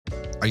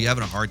Are you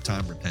having a hard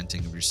time repenting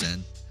of your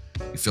sin?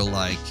 You feel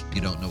like you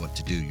don't know what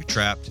to do. You're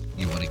trapped.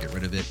 You want to get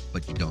rid of it,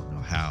 but you don't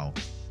know how.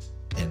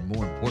 And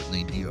more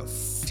importantly, do you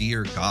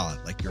fear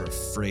God? Like you're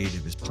afraid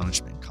of his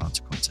punishment and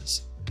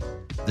consequences.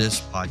 This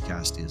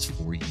podcast is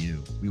for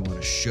you. We want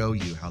to show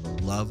you how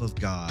the love of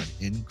God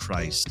in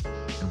Christ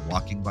and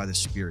walking by the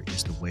Spirit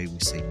is the way we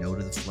say no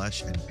to the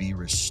flesh and be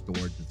restored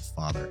to the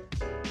Father.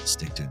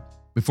 Stay tuned.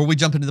 Before we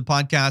jump into the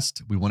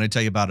podcast, we want to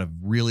tell you about a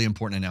really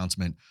important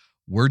announcement.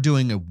 We're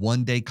doing a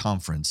one-day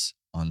conference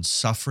on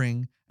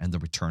suffering and the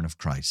return of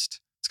Christ.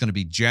 It's going to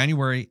be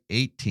January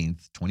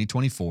 18th,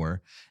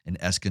 2024 in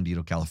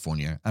Escondido,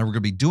 California. And we're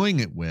going to be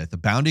doing it with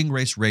Abounding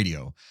Grace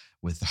Radio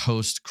with the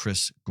host,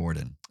 Chris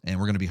Gordon. And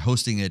we're going to be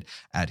hosting it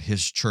at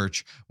his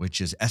church,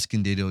 which is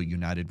Escondido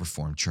United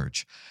Reformed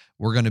Church.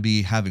 We're going to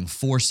be having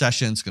 4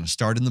 sessions. It's going to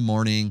start in the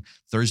morning,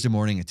 Thursday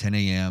morning at 10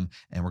 a.m.,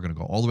 and we're going to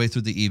go all the way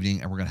through the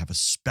evening, and we're going to have a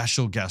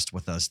special guest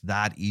with us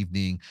that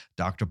evening,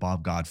 Dr.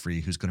 Bob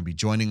Godfrey, who's going to be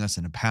joining us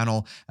in a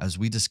panel as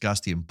we discuss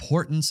the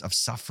importance of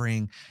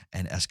suffering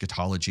and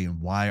eschatology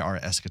and why our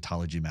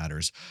eschatology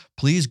matters.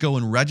 Please go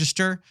and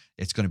register.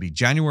 It's going to be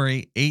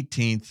January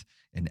 18th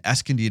in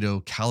Escondido,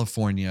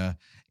 California,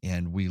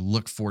 and we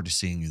look forward to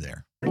seeing you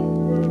there.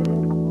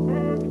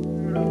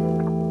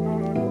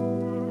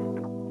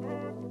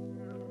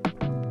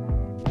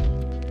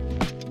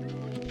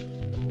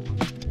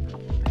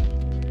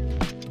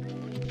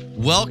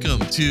 Welcome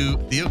to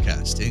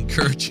Theocast,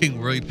 encouraging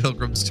worthy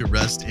pilgrims to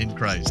rest in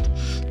Christ.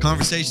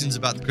 Conversations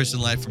about the Christian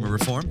life from a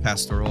Reformed,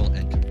 pastoral,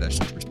 and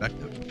confessional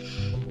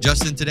perspective.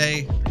 Justin,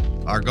 today,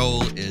 our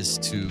goal is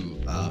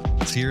to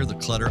clear the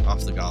clutter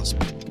off the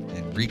gospel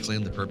and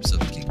reclaim the purpose of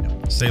the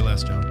kingdom. Say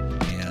less, John.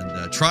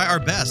 And try our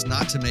best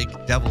not to make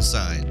devil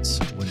signs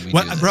when we do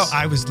this. Bro,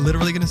 I was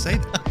literally going to say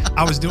that.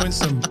 I was doing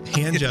some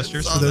hand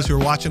gestures for those who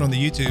are watching on the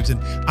YouTubes,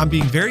 and I'm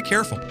being very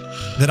careful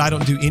that I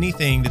don't do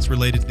anything that's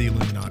related to the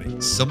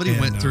Illuminati. Somebody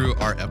went through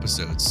our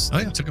episodes.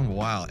 It took them a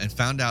while and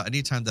found out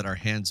anytime that our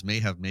hands may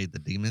have made the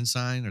demon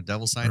sign or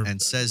devil sign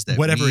and says that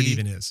whatever it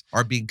even is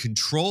are being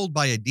controlled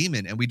by a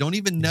demon and we don't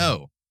even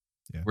know.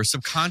 Yeah. We're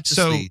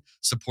subconsciously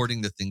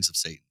supporting the things of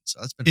Satan. So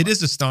that's been fun. It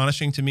is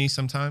astonishing to me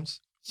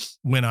sometimes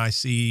when I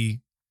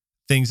see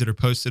things that are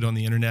posted on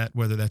the internet,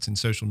 whether that's in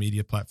social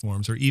media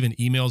platforms or even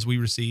emails we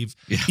receive,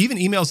 even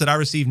emails that I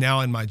receive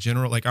now in my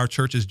general, like our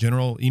church's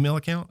general email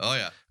account. Oh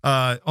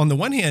yeah. On the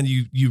one hand,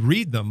 you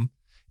read them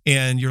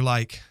and you're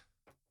like,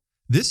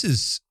 this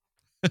is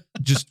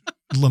just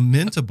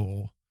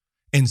lamentable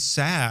and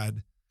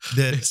sad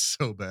that it's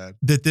so bad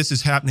that this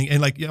is happening.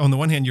 And like, on the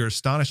one hand, you're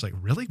astonished, like,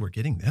 really, we're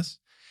getting this?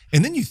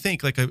 And then you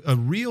think like a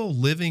real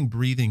living,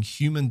 breathing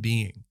human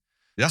being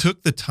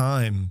took the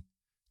time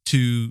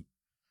to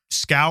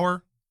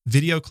scour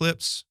video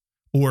clips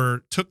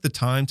or took the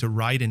time to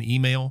write an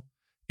email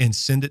and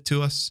send it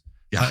to us.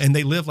 Yeah. And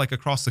they live like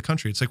across the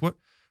country. It's like,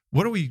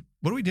 what are we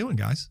doing,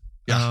 guys?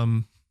 Yeah.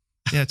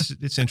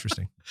 It's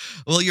interesting.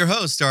 Well, your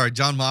hosts are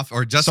John Moff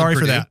or Justin Sorry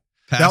Purdue, for that.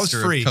 pastor That was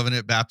free. of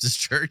Covenant Baptist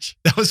Church.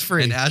 That was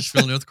free. In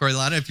Asheville, North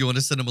Carolina. If you want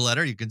to send them a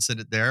letter, you can send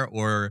it there.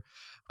 Or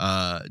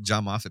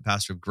John Moffitt,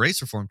 pastor of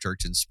Grace Reformed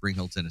Church in Spring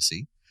Hill,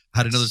 Tennessee. I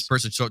had another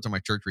person show up to my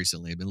church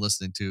recently. I've been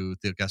listening to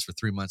Theocast for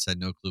 3 months. Had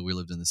no clue we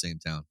lived in the same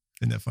town.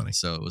 Isn't that funny?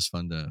 So it was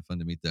fun to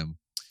meet them.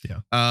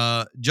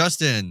 Yeah.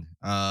 Justin,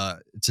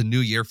 it's a new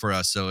year for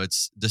us. So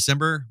it's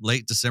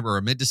late December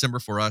or mid-December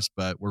for us,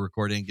 but we're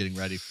recording, getting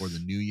ready for the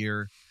new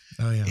year.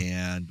 Oh yeah.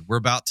 And we're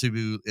about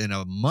to, in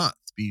a month,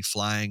 be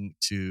flying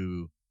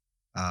to,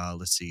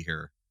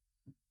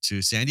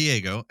 to San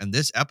Diego. And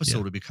this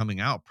episode will be coming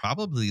out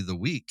probably the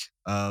week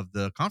of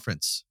the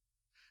conference.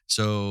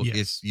 So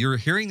if you're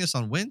hearing this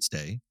on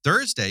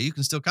Thursday, you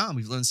can still come.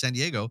 We've lived in San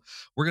Diego.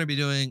 We're going to be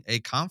doing a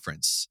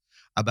conference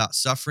about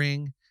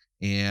suffering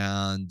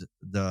and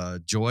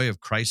the joy of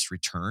Christ's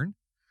return.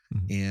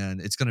 Mm-hmm.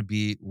 And it's going to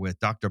be with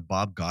Dr.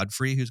 Bob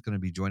Godfrey, who's going to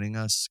be joining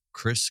us,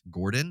 Chris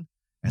Gordon,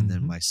 and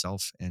then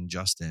myself and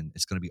Justin.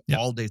 It's going to be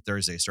all day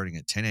Thursday, starting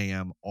at 10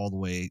 a.m. all the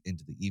way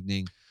into the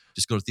evening.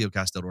 Just go to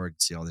theocast.org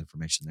to see all the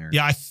information there.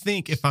 Yeah, I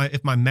think if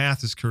my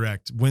math is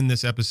correct, when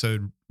this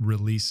episode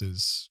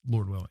releases,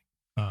 Lord willing,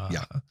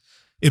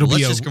 it'll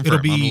be I'm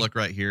gonna look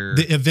right here.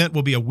 The event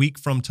will be a week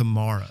from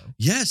tomorrow.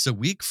 Yes, a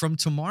week from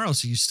tomorrow.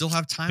 So you still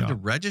have time to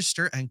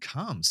register and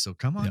come. So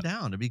come on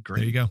down. It'd be great.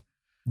 There you go.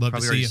 Love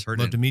to see you.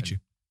 Love to meet you.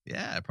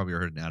 Yeah, I probably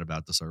heard an ad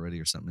about this already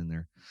or something in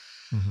there.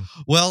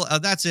 Mm-hmm. Well,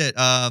 that's it.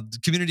 The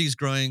community is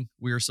growing.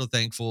 We are so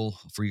thankful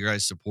for your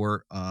guys'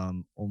 support.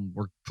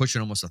 We're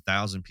pushing almost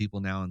 1,000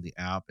 people now in the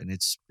app, and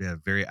it's a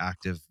very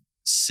active,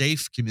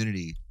 safe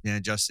community.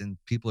 And Justin,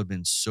 people have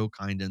been so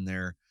kind in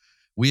there.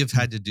 We have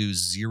had to do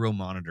zero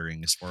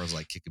monitoring as far as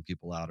like kicking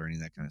people out or any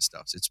of that kind of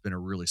stuff. So it's been a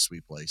really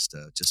sweet place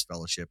to just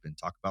fellowship and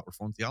talk about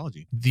Reformed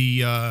theology.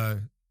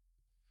 The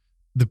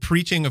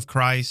preaching of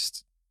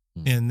Christ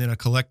and then a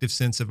collective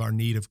sense of our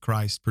need of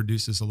Christ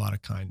produces a lot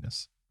of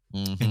kindness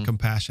and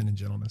compassion and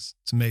gentleness.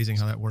 It's amazing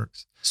how that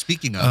works.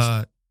 Speaking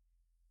of,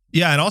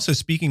 Yeah, and also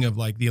speaking of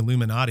like the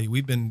Illuminati,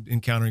 we've been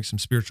encountering some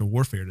spiritual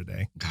warfare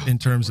today in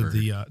terms of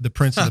the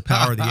prince of the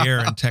power of the air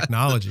and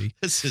technology.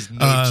 This is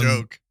no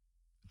joke.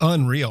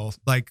 Unreal.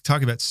 Like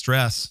talking about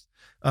stress.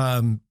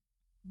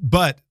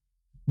 But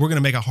we're going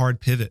to make a hard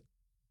pivot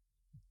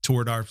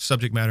toward our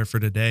subject matter for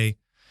today.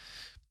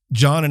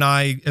 John and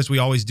I, as we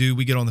always do,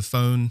 we get on the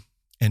phone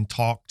and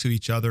talk to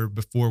each other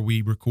before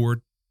we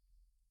record.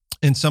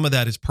 And some of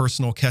that is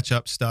personal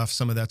catch-up stuff.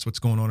 Some of that's what's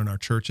going on in our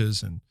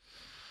churches. And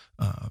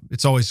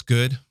it's always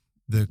good,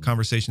 the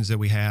conversations that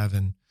we have.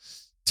 And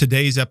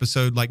today's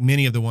episode, like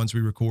many of the ones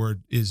we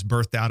record, is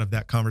birthed out of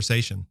that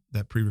conversation,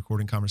 that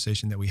pre-recording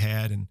conversation that we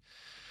had. And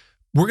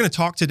we're going to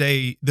talk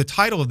today. The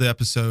title of the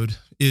episode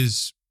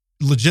is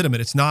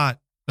legitimate. It's not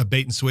a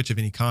bait and switch of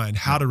any kind.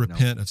 How to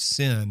repent of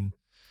sin.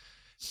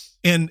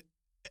 And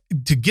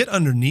to get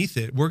underneath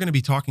it, we're going to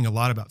be talking a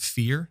lot about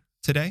fear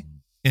today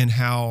and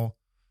how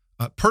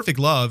perfect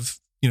love,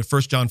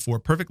 1 John 4,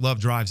 perfect love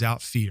drives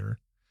out fear.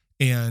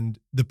 And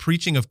the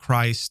preaching of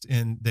Christ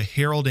and the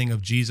heralding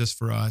of Jesus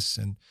for us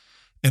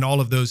and all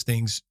of those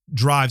things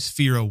drives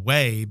fear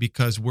away,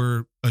 because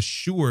we're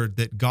assured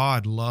that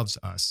God loves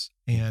us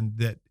and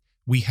that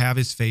we have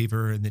his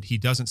favor and that he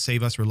doesn't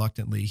save us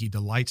reluctantly. He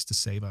delights to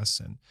save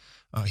us, and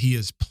he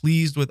is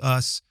pleased with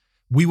us.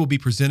 We will be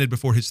presented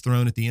before his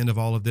throne at the end of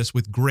all of this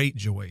with great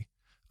joy.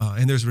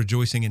 And there's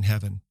rejoicing in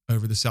heaven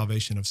over the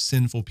salvation of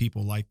sinful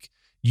people like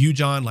you,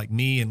 John, like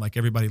me, and like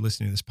everybody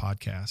listening to this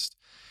podcast.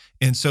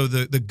 And so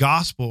the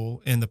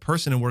gospel and the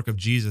person and work of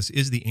Jesus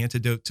is the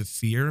antidote to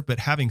fear. But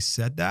having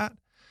said that,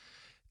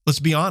 let's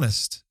be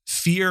honest,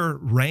 fear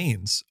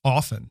reigns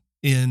often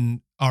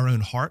in our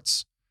own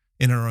hearts,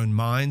 in our own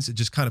minds. It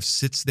just kind of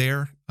sits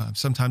there.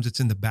 Sometimes it's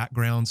in the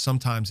background.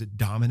 Sometimes it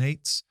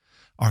dominates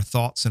our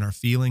thoughts and our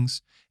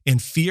feelings. And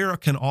fear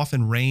can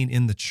often reign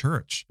in the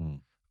church,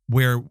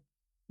 where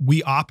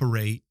we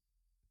operate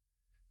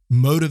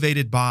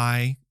motivated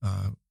by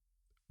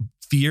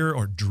fear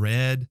or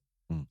dread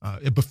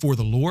before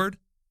the Lord,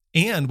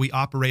 and we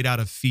operate out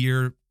of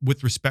fear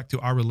with respect to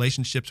our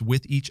relationships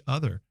with each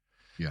other.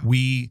 Yeah.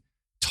 We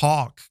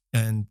talk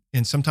and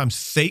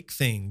sometimes fake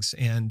things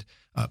and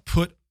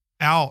put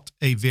out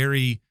a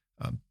very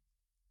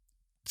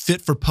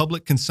fit for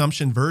public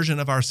consumption version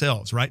of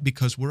ourselves, right?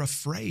 Because we're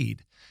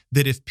afraid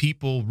that if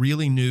people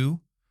really knew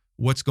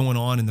what's going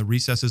on in the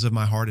recesses of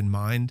my heart and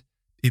mind,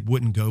 it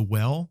wouldn't go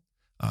well.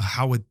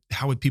 How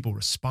would people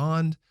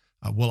respond?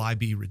 Will I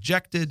be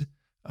rejected?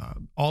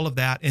 All of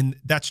that. And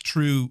that's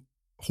true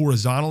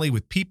horizontally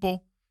with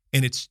people.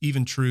 And it's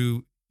even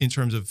true in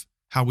terms of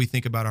how we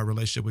think about our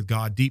relationship with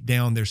God. Deep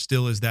down, there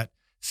still is that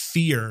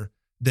fear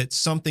that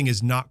something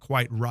is not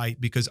quite right,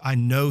 because I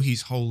know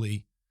he's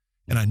holy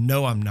and I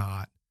know I'm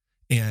not.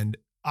 And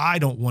I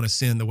don't want to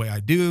sin the way I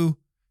do.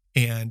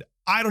 And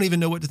I don't even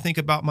know what to think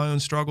about my own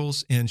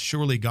struggles. And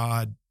surely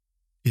God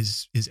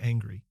is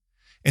angry.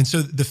 And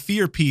so the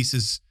fear piece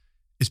is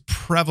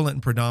prevalent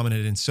and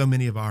predominant in so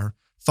many of our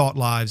thought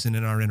lives and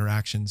in our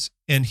interactions.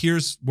 And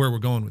here's where we're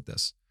going with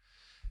this.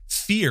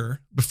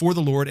 Fear before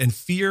the Lord and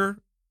fear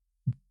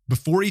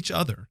before each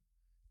other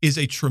is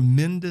a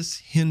tremendous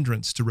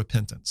hindrance to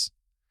repentance.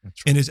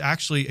 That's right. And is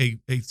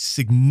actually a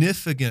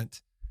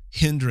significant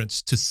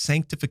hindrance to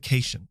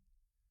sanctification.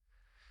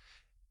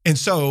 And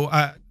so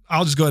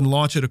I'll just go ahead and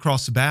launch it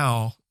across the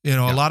bow.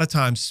 A lot of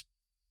times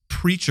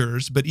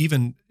preachers, but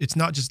even it's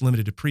not just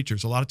limited to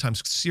preachers. A lot of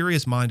times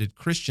serious-minded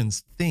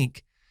Christians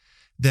think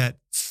that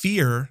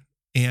fear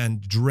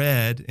and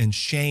dread and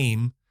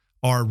shame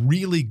are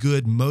really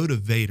good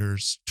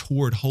motivators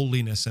toward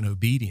holiness and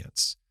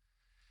obedience.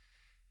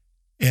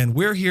 And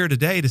we're here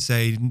today to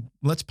say,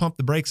 let's pump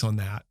the brakes on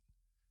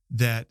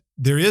that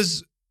there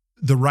is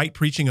the right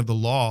preaching of the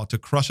law to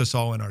crush us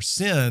all in our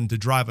sin, to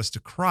drive us to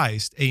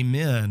Christ.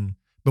 Amen.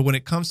 But when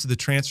it comes to the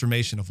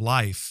transformation of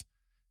life,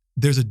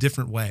 there's a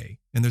different way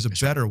and there's a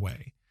better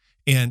way.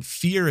 And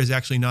fear is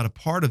actually not a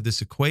part of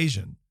this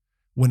equation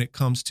when it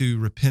comes to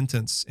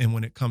repentance and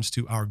when it comes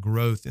to our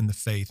growth in the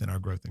faith and our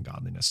growth in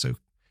godliness. So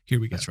here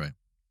we go. That's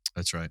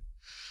right.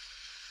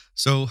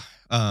 So,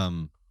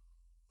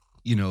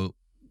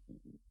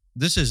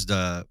 this is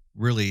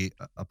really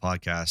a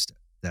podcast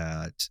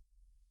that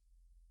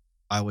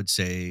I would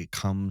say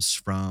comes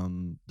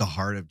from the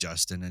heart of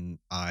Justin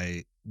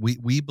and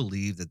we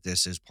believe that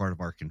this is part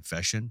of our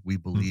confession. We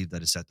believe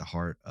that it's at the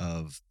heart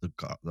of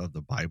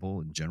the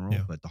Bible in general,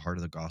 but the heart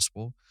of the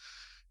gospel.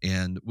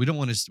 And we don't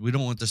want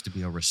this to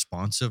be a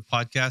responsive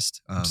podcast.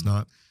 It's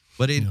not.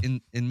 But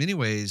in many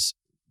ways,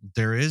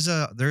 there is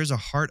a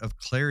heart of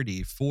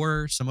clarity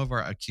for some of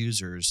our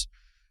accusers.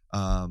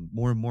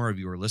 More and more of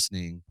you are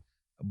listening,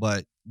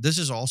 but this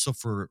is also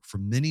for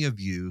many of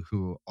you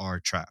who are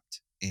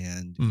trapped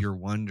and you're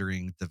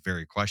wondering the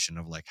very question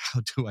of like,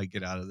 how do I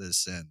get out of this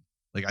sin?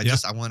 Like I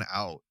want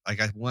out.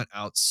 Like I want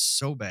out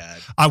so bad.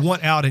 I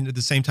want out, and at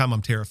the same time,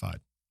 I'm terrified.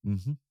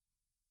 Mm-hmm.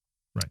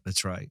 Right.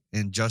 That's right.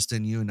 And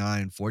Justin, you and I,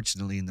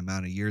 unfortunately, in the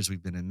amount of years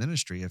we've been in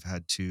ministry, have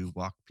had to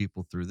walk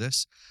people through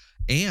this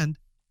and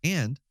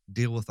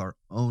deal with our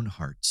own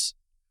hearts,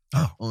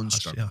 our own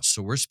struggles. Yeah.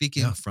 So we're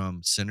speaking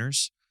from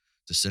sinners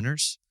to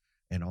sinners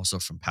and also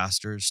from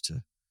pastors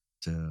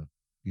to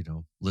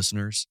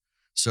listeners.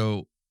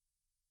 So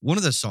one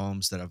of the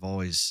Psalms that I've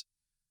always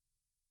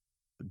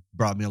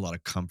brought me a lot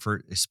of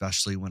comfort,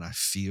 especially when I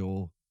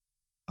feel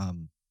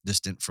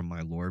distant from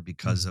my Lord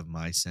because of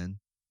my sin,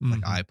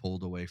 like I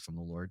pulled away from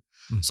the Lord.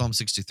 Psalm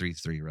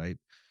 63:3, right?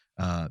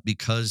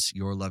 Because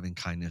your loving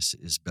kindness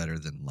is better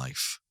than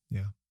life.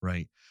 Yeah.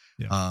 Right.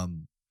 Yeah.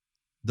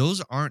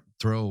 Those aren't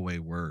throwaway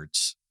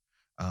words.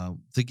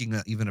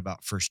 Thinking even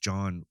about First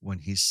John when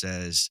he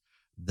says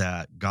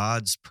that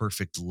God's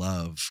perfect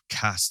love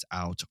casts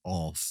out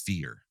all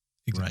fear.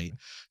 Exactly. Right.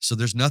 So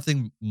there's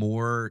nothing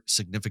more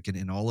significant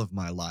in all of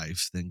my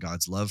life than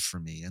God's love for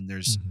me. And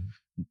there's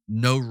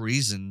no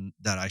reason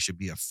that I should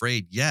be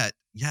afraid, yet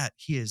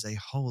he is a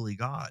holy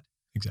God.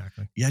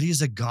 Exactly. Yet he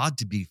is a God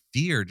to be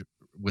feared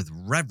with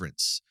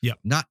reverence. Yeah.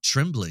 Not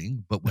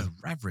trembling, but with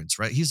reverence,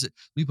 right? Let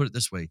me put it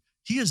this way.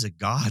 He is a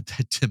God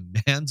that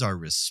demands our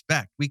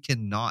respect. We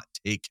cannot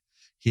take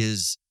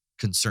his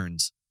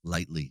concerns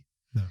lightly.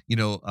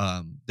 No.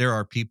 There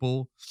are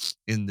people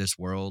in this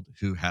world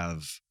who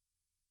have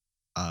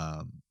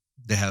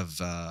they have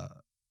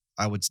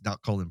I would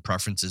not call them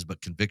preferences,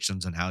 but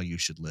convictions on how you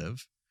should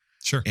live.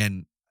 Sure.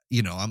 And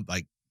I'm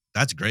like,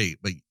 that's great,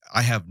 but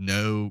I have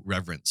no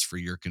reverence for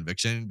your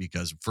conviction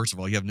because first of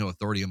all, you have no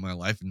authority in my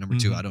life. And number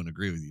two, I don't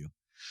agree with you.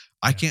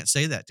 I can't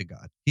say that to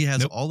God. He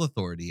has all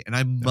authority and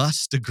I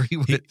must agree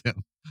with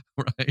him.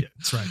 Right. Yeah,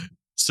 that's right.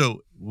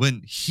 So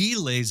when he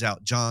lays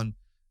out, John,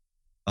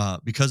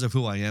 because of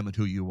who I am and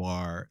who you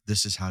are,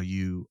 this is how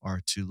you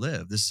are to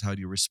live. This is how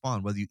you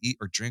respond, whether you eat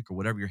or drink or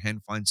whatever your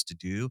hand finds to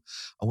do.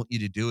 I want you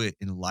to do it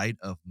in light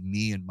of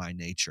me and my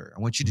nature. I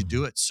want you to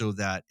do it so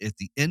that at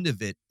the end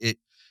of it, it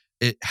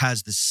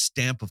has the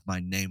stamp of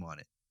my name on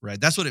it, right?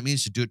 That's what it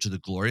means to do it to the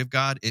glory of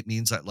God. It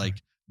means that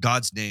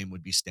God's name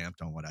would be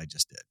stamped on what I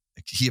just did.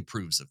 Like, he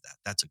approves of that.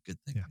 That's a good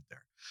thing right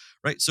there,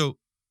 right? So,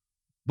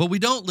 but we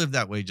don't live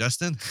that way,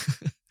 Justin.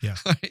 Yeah.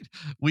 Right?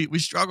 We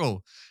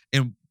struggle.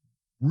 And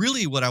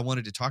really what I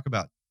wanted to talk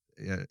about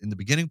in the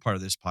beginning part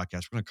of this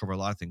podcast, we're going to cover a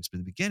lot of things, but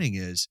in the beginning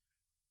is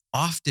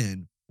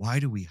often, why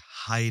do we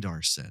hide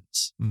our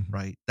sins,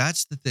 right?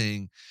 That's the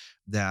thing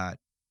that,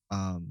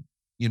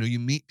 you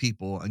meet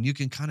people and you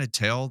can kind of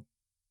tell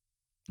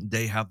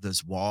they have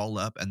this wall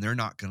up and they're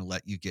not going to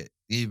let you get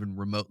even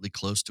remotely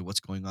close to what's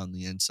going on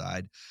the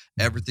inside.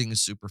 Everything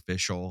is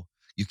superficial.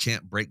 You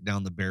can't break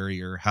down the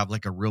barrier, have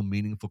like a real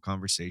meaningful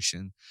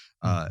conversation.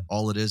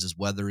 All it is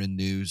weather and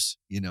news,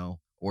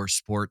 or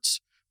sports,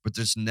 but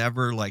there's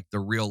never like the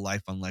real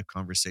life on life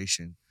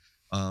conversation.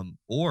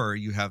 Or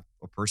you have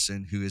a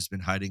person who has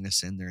been hiding a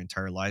sin their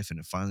entire life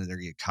and finally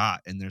they get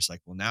caught and there's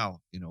like, well, now,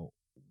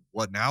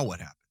 what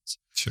happens?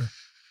 Sure.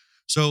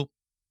 So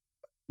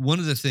one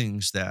of the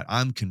things that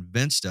I'm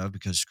convinced of,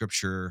 because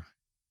scripture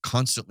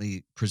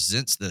constantly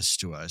presents this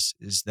to us,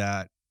 is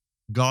that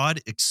God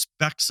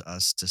expects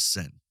us to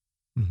sin.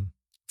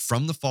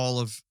 From the fall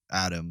of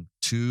Adam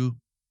to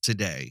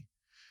today,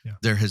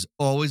 there has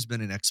always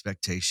been an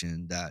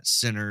expectation that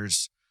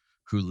sinners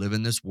who live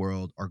in this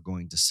world are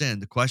going to sin.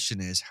 The question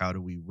is, how do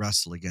we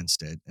wrestle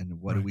against it? And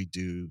what do we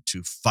do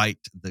to fight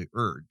the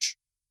urge,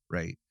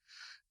 right?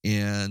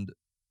 And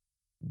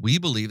we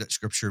believe that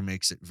scripture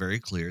makes it very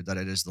clear that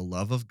it is the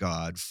love of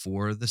God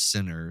for the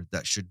sinner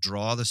that should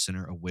draw the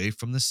sinner away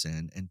from the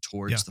sin and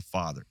towards the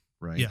Father,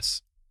 right?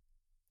 Yes.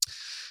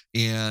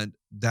 And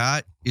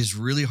that is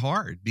really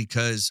hard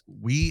because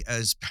we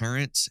as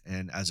parents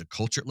and as a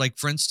culture, like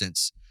for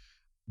instance,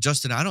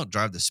 Justin, I don't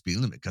drive the speed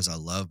limit because I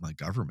love my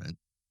government.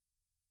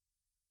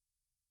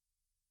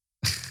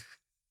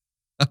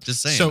 I'm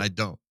just saying, I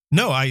don't.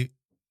 No, I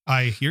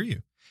hear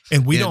you.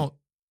 And we don't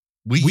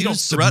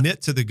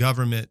submit to the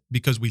government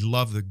because we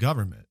love the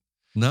government.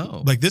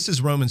 No. Like this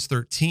is Romans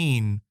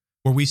 13,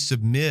 where we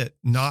submit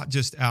not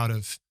just out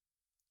of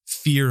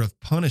fear of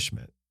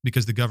punishment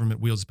because the government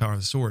wields the power of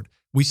the sword.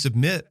 We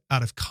submit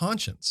out of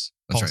conscience,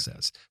 Paul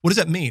says. What does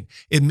that mean?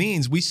 It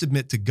means we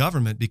submit to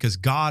government because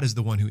God is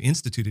the one who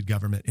instituted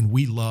government and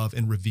we love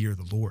and revere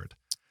the Lord.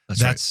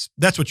 That's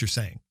what you're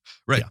saying.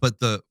 Right.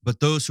 Yeah.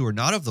 But those who are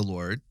not of the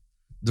Lord,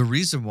 the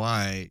reason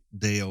why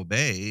they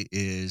obey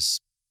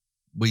is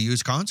we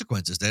use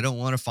consequences. They don't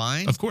want to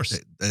fine. Of course.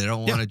 They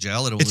don't want to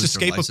jail. They don't it's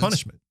escape of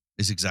punishment.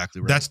 Is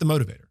exactly right. That's the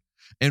motivator.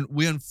 And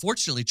we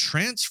unfortunately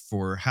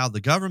transfer how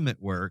the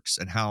government works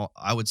and how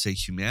I would say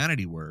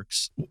humanity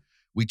works.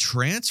 We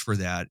transfer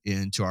that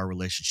into our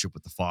relationship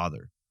with the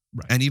Father,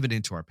 and even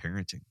into our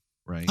parenting,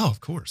 right? Oh, of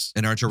course.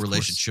 And our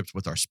relationships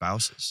with our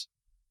spouses.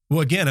 Well,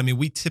 again, I mean,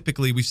 we've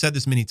said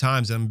this many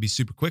times, and I'm going to be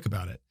super quick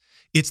about it.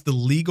 It's the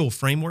legal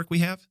framework we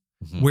have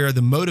where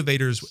the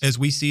motivators, as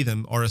we see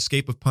them, are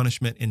escape of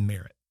punishment and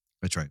merit.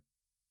 That's right.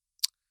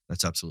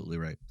 That's absolutely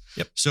right.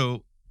 Yep.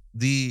 So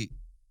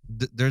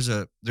there's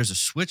a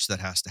switch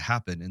that has to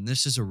happen, and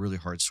this is a really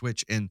hard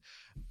switch. And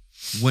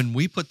when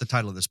we put the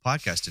title of this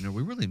podcast in there,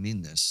 we really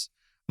mean this.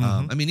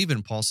 Mhm. I mean,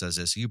 even Paul says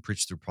this. You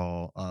preach through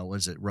Paul.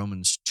 Was it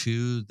Romans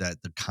 2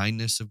 that the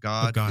kindness of Of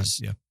God God.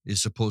 Yeah.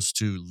 is supposed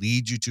to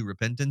lead you to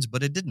repentance,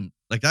 but it didn't.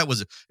 Like it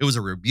was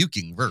a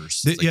rebuking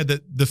verse. It's like,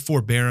 The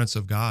forbearance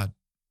of God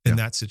in yeah,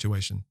 that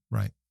situation.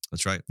 Right.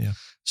 that's right. Yeah.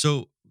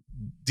 So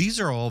these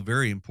are all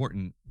very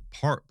important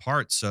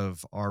parts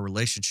of our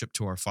relationship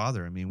to our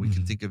Father. I mean, we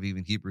can Mhm. think of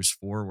even Hebrews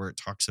 4, where it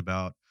talks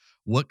about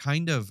what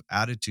kind of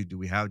attitude do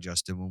we have,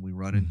 Justin, when we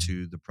run Mhm.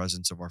 into the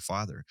presence of our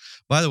Father.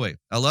 By the way,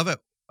 I love it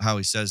how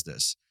he says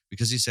this,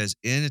 because he says,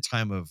 in a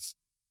time of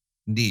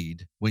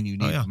need, when you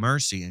Oh, need yeah.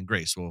 mercy and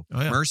grace. Well,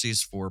 Oh, yeah. mercy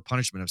is for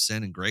punishment of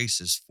sin, and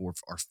grace is for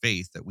our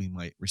faith, that we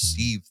might Mhm.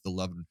 receive the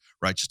love and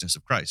righteousness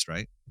of Christ,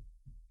 right?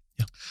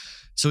 Yeah.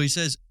 So he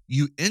says,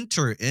 you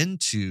enter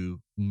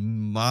into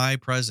my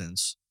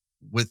presence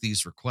with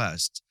these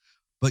requests,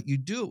 but you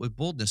do it with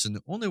boldness. And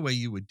the only way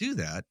you would do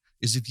that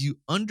is if you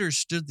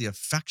understood the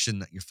affection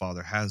that your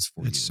Father has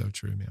for It's you, so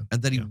true, man.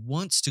 and that he Yeah.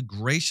 wants to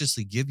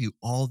graciously give you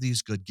all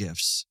these good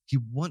gifts. He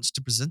wants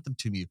to present them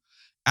to you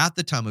at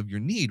the time of your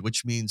need,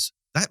 which means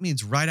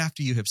right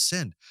after you have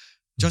sinned.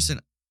 Mhm.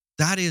 Justin,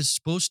 that is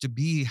supposed to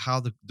be how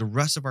the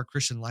rest of our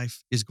Christian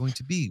life is going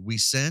to be. We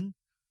sin.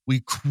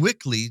 We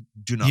quickly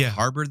do not Yeah.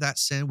 harbor that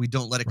sin. We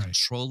don't let it Right.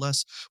 control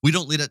us. We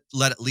don't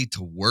let it lead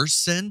to worse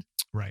sin.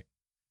 Right.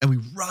 And we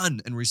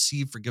run and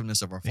receive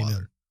forgiveness of our Amen.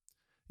 Father.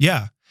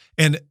 Yeah.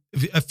 And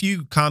a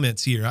few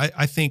comments here.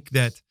 I think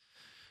that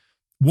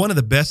one of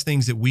the best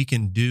things that we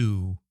can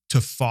do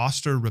to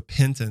foster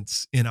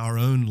repentance in our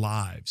own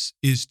lives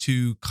is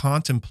to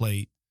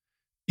contemplate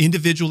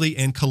individually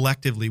and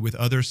collectively with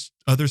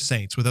other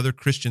saints, with other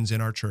Christians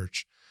in our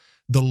church,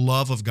 the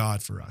love of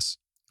God for us.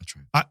 That's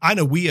right. I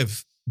know we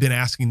have been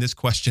asking this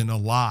question a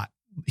lot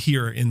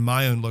here in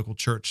my own local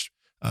church.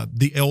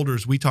 The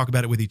elders, we talk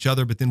about it with each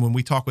other, but then when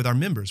we talk with our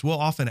members, we'll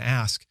often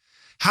ask,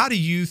 how do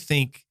you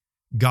think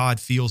God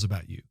feels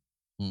about you?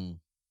 Mm.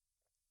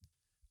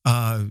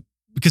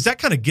 Because that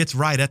kind of gets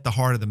right at the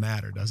heart of the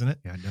matter, doesn't it?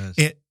 Yeah, it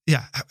does.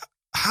 Yeah.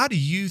 How do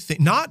you think,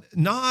 not,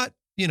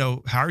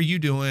 how are you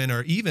doing,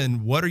 or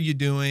even what are you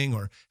doing,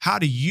 or how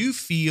do you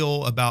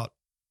feel about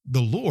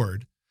the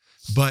Lord,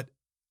 but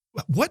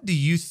what do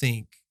you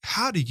think,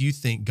 how do you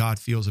think God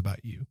feels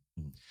about you?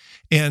 Mm.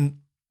 And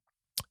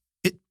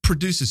it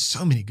produces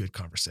so many good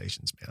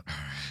conversations,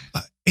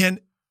 man.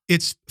 And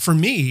it's, for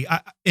me,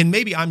 and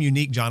maybe I'm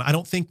unique, John. I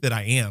don't think that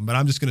I am, but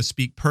I'm just going to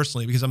speak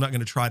personally, because I'm not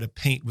going to try to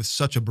paint with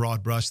such a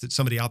broad brush that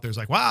somebody out there is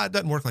like, wow, it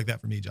doesn't work like that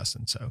for me,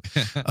 Justin. So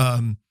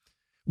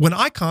when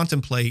I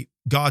contemplate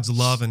God's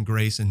love and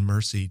grace and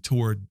mercy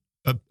toward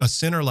a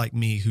sinner like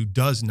me who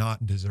does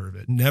not deserve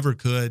it, never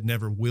could,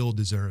 never will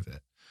deserve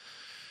it,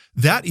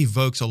 that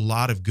evokes a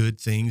lot of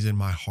good things in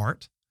my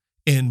heart.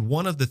 And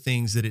one of the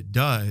things that it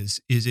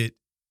does is it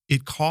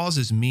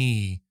causes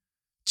me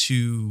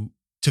to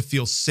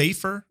feel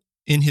safer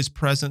in his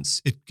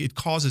presence. It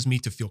causes me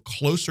to feel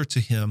closer to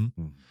him.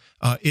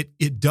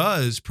 It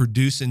does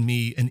produce in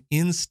me an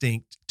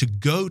instinct to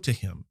go to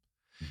him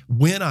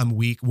when I'm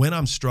weak, when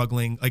I'm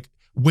struggling, like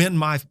when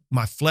my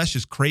flesh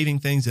is craving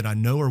things that I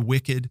know are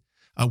wicked,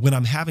 when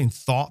I'm having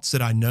thoughts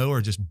that I know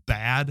are just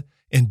bad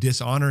and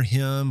dishonor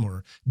him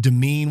or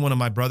demean one of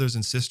my brothers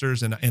and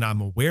sisters, and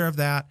I'm aware of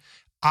that,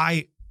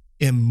 I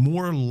am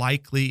more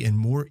likely and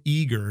more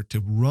eager to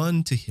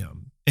run to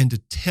him and to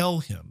tell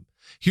him,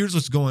 here's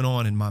what's going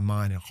on in my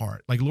mind and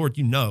heart. Like, Lord,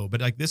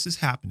 but like, this is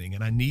happening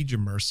and I need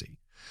your mercy.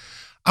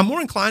 I'm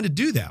more inclined to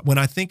do that when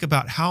I think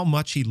about how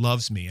much he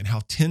loves me and how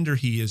tender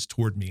he is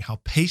toward me, how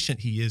patient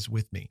he is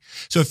with me.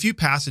 So a few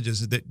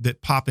passages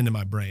that pop into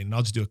my brain, and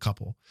I'll just do a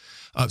couple.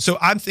 So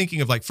I'm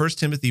thinking of like 1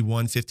 Timothy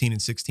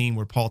 1:15-16,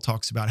 where Paul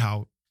talks about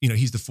how,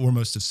 he's the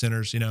foremost of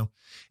sinners,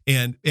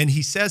 and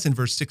he says in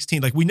verse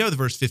 16, like, we know the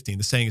verse 15,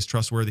 the saying is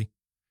trustworthy,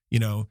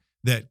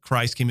 that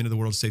Christ came into the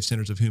world to save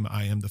sinners, of whom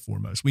I am the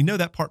foremost. We know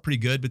that part pretty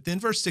good, but then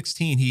verse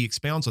 16, he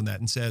expounds on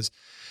that and says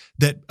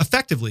that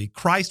effectively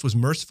Christ was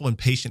merciful and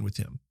patient with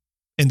him.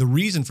 And the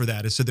reason for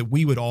that is so that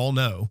we would all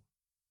know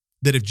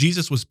that if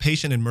Jesus was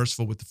patient and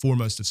merciful with the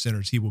foremost of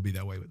sinners, he will be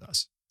that way with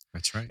us.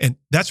 That's right. And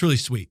that's really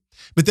sweet.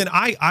 But then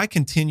I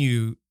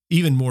continue,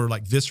 even more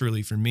like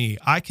viscerally for me,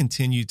 I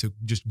continue to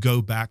just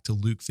go back to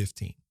Luke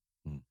 15.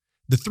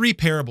 The three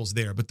parables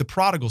there, but the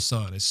prodigal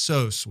son is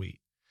so sweet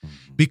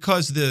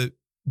because the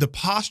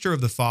posture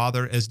of the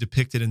father as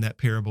depicted in that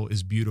parable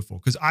is beautiful,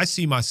 because I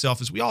see myself,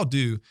 as we all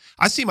do,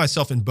 I see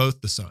myself in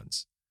both the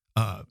sons.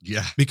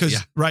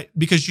 Because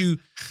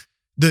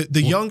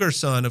the younger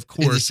son, of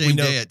course, in the same we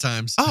know, day at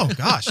times. Oh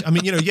gosh. I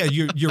mean,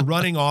 you're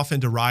running off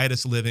into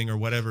riotous living or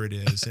whatever it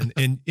is.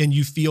 And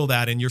you feel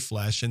that in your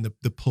flesh and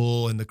the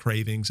pull and the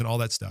cravings and all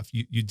that stuff.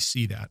 You'd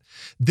see that.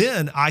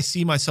 Then I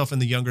see myself in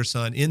the younger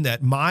son, in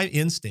that my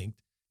instinct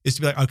is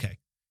to be like, okay,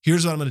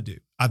 here's what I'm going to do.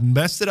 I've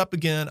messed it up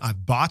again.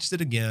 I've botched it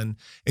again.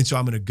 And so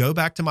I'm going to go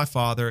back to my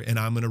father and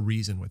I'm going to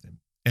reason with him.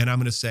 And I'm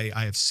going to say,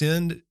 I have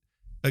sinned,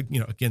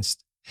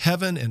 against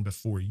heaven and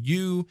before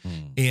you,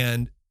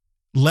 and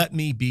let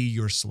me be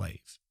your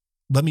slave.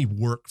 Let me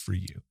work for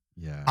you.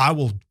 Yeah. I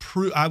will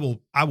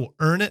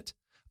earn it.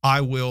 I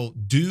will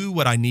do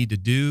what I need to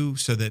do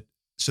so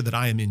so that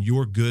I am in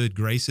your good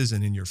graces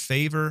and in your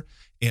favor,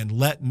 and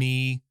let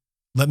me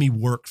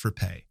work for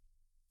pay.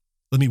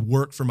 Let me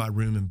work for my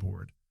room and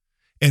board.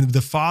 And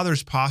the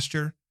father's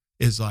posture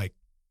is like,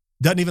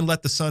 doesn't even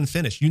let the son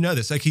finish. You know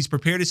this. Like, he's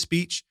prepared his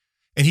speech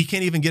and he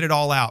can't even get it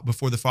all out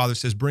before the father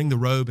says, bring the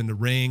robe and the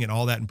ring and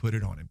all that and put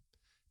it on him.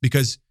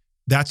 Because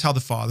that's how the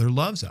father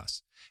loves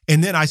us.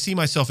 And then I see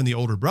myself in the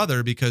older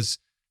brother, because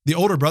the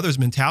older brother's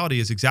mentality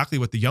is exactly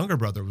what the younger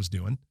brother was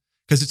doing.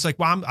 Because it's like,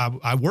 well,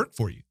 I work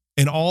for you.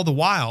 And all the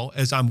while,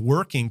 as I'm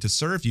working to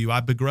serve you, I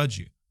begrudge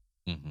you.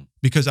 Mm-hmm.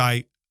 Because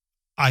I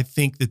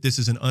think that this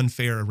is an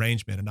unfair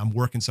arrangement and I'm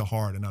working so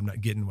hard and I'm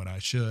not getting what I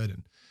should.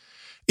 And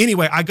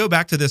anyway, I go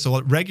back to this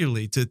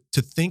regularly to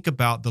think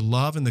about the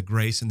love and the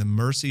grace and the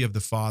mercy of the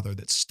Father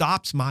that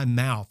stops my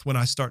mouth when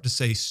I start to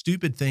say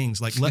stupid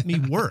things like, let me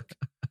work.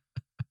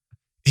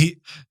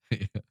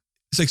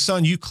 It's like,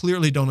 son, you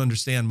clearly don't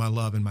understand my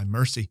love and my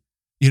mercy,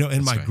 and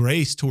that's my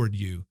grace toward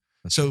you.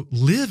 That's so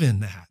live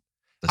in that.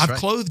 I've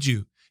clothed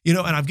you, and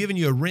I've given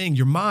you a ring.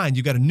 You're mine.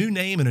 You got a new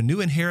name and a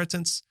new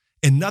inheritance,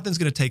 and nothing's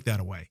going to take that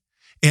away.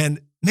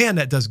 And man,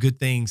 that does good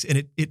things.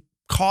 And it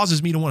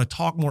causes me to want to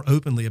talk more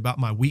openly about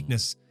my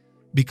weakness,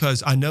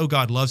 because I know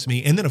God loves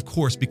me. And then, of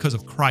course, because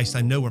of Christ,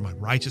 I know where my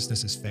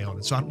righteousness is found.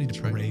 And so I don't need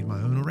to parade my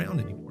own around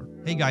anymore.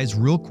 Hey guys,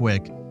 real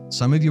quick.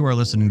 Some of you are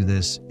listening to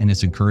this and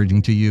it's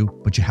encouraging to you,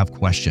 but you have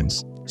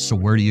questions. So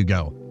where do you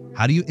go?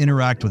 How do you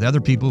interact with other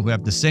people who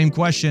have the same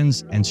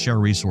questions and share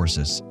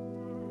resources?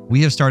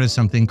 We have started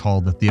something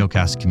called the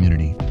Theocast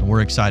community, and we're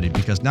excited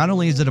because not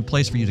only is it a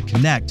place for you to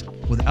connect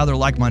with other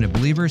like-minded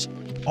believers,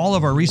 all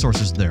of our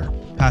resources there,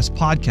 past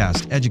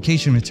podcasts,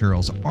 education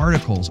materials,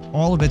 articles,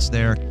 all of it's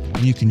there, and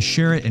you can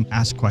share it and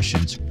ask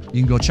questions.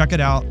 You can go check it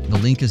out. The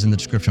link is in the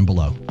description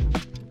below.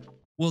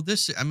 Well,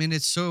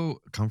 it's so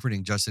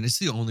comforting, Justin. It's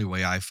the only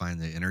way I find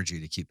the energy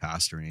to keep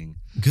pastoring.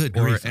 Good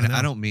grief. And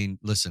I don't mean,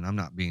 listen, I'm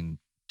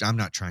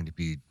not trying to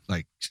be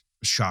like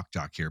shock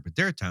jock here, but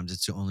there are times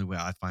it's the only way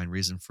I find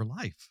reason for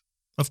life.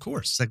 Of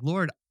course. It's like,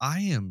 Lord, I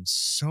am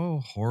so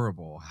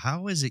horrible.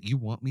 How is it you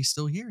want me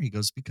still here? He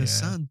goes, because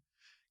son,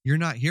 you're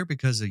not here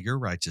because of your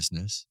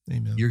righteousness.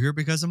 Amen. You're here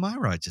because of my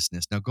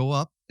righteousness. Now go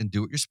up and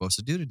do what you're supposed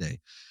to do today.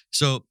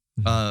 So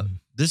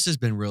this has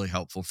been really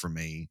helpful for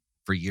me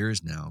for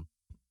years now.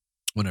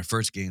 When I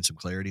first gained some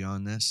clarity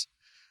on this,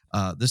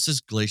 this is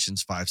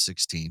Galatians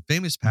 5:16,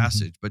 famous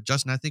passage. But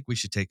Justin, I think we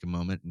should take a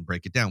moment and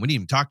break it down. We didn't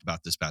even talk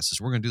about this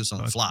passage. We're going to do this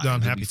on the fly. No,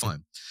 It'll be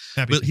fun.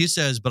 But he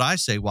says, but I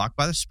say, walk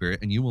by the Spirit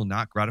and you will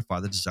not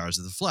gratify the desires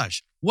of the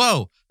flesh.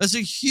 Whoa, that's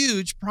a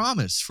huge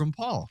promise from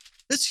Paul.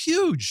 That's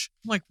huge.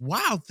 I'm like,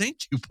 wow,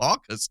 thank you,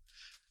 Paul, because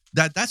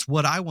that's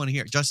what I want to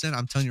hear. Justin,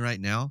 I'm telling you right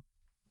now,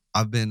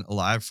 I've been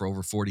alive for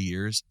over 40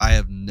 years. I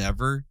have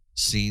never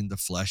seen the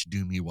flesh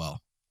do me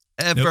well,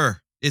 ever. Nope.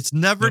 It's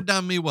never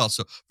done me well.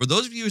 So for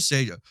those of you who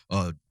say,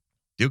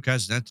 Duke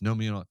has not to know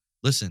me,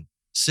 listen,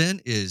 sin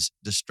is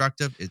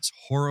destructive. It's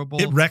horrible.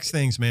 It wrecks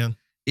things, man.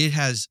 It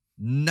has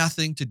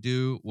nothing to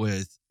do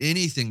with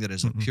anything that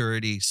is of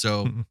purity.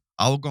 So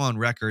I'll go on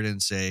record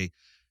and say,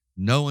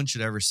 no one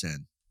should ever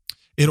sin.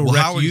 It'll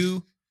wreck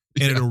you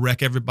and it'll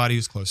wreck everybody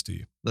who's close to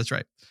you. That's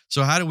right.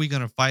 So how are we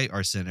going to fight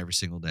our sin every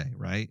single day,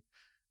 right?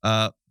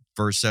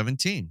 Verse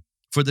 17.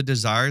 For the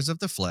desires of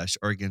the flesh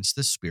are against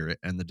the Spirit,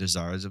 and the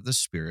desires of the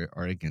Spirit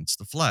are against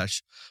the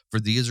flesh. For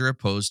these are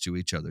opposed to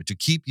each other, to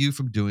keep you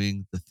from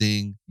doing the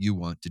thing you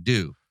want to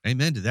do.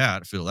 Amen to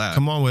that. I feel that.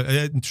 Come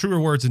on.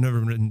 Truer words have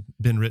never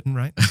been written,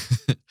 right?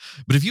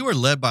 But if you are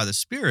led by the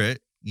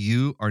Spirit,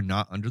 you are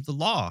not under the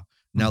law.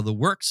 Now, the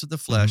works of the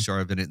flesh are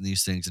evident in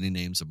these things, and he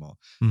names them all.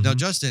 Now,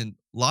 Justin,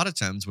 a lot of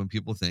times when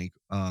people think,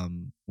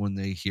 when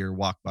they hear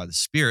walk by the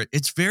Spirit,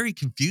 it's very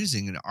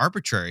confusing and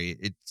arbitrary.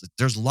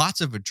 There's lots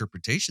of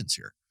interpretations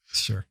here.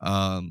 Sure.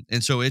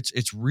 And so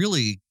it's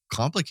really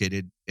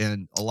complicated.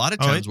 And a lot of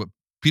times what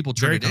people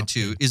turn it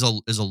into is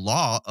a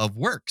law of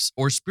works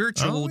or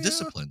spiritual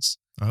disciplines.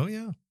 Oh,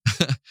 yeah.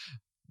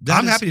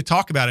 I'm happy to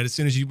talk about it as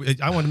soon as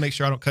I want to make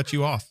sure I don't cut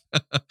you off.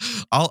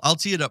 I'll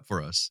tee it up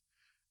for us.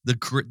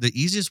 The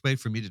easiest way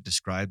for me to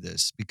describe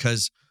this,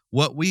 because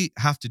what we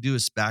have to do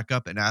is back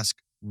up and ask,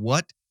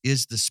 what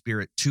is the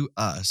Spirit to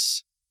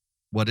us?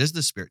 What is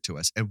the Spirit to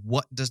us? And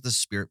what does the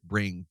Spirit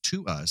bring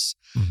to us?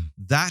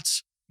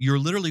 That's, you're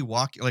literally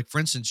walking, like for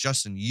instance,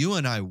 Justin, you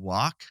and I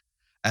walk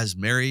as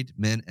married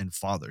men and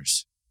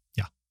fathers.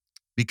 Yeah.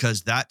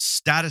 Because that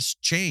status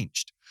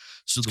changed.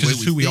 So the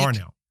way we are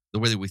now. The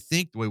way that we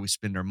think, the way we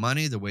spend our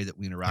money, the way that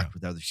we interact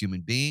with other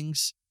human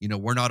beings.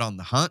 We're not on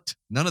the hunt.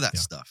 None of that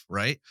stuff,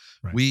 right?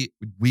 We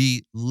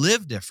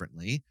live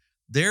differently.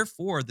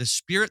 Therefore, the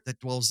Spirit that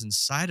dwells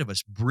inside of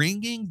us,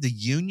 bringing the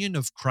union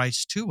of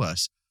Christ to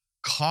us,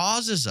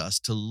 causes us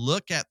to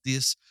look at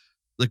this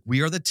like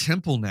we are the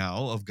temple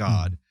now of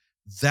God.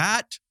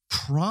 That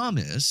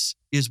promise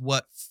is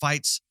what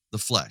fights the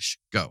flesh.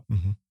 Go.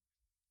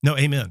 No,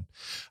 amen.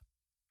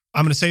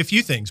 I'm going to say a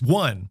few things.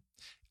 One,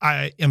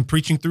 I am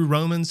preaching through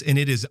Romans, and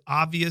it is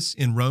obvious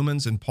in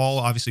Romans, and Paul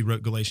obviously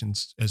wrote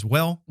Galatians as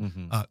well,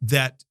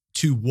 that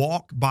to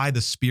walk by the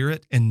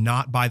Spirit and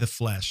not by the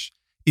flesh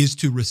is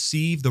to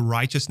receive the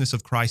righteousness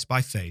of Christ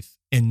by faith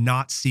and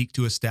not seek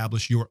to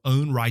establish your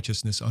own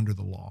righteousness under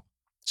the law.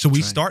 So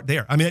we start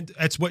there. I mean,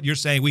 that's what you're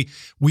saying.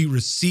 We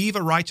receive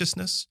a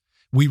righteousness.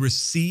 We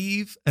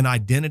receive an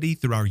identity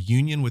through our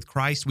union with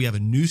Christ. We have a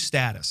new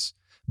status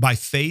by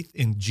faith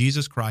in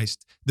Jesus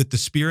Christ that the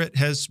Spirit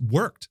has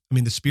worked. I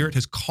mean, the Spirit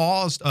has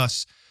caused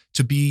us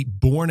to be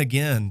born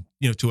again,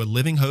 to a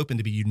living hope and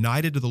to be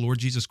united to the Lord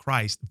Jesus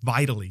Christ,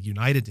 vitally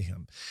united to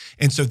him.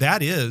 And so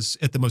that is,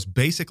 at the most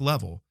basic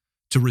level,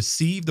 to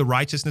receive the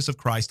righteousness of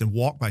Christ and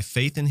walk by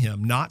faith in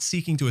him, not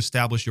seeking to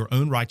establish your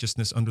own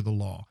righteousness under the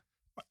law.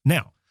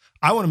 Now,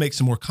 I want to make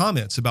some more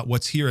comments about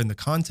what's here in the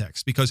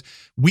context, because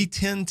we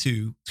tend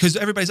to, because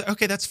everybody's like,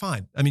 okay, that's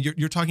fine. I mean,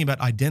 you're talking about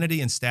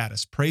identity and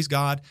status. Praise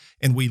God.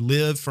 And we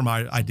live from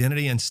our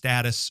identity and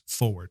status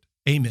forward.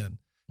 Amen.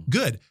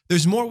 Good.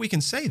 There's more we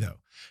can say, though.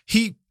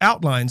 He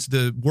outlines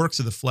the works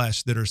of the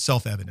flesh that are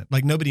self-evident.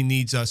 Like, nobody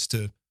needs us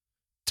to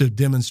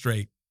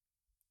demonstrate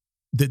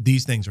that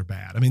these things are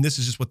bad. I mean, this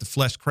is just what the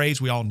flesh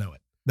craves. We all know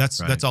it.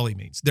 That's all he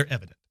means. They're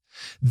evident.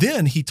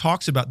 Then he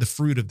talks about the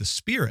fruit of the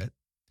Spirit.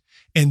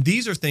 And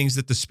these are things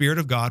that the Spirit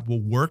of God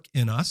will work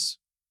in us.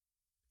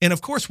 And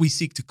of course, we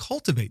seek to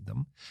cultivate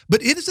them.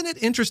 But isn't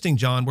it interesting,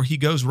 John, where he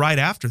goes right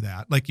after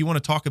that? Like, you want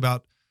to talk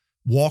about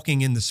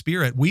walking in the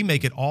Spirit. We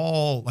make it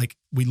all like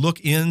we look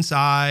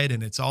inside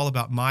and it's all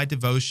about my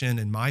devotion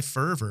and my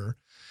fervor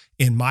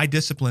and my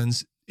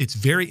disciplines. It's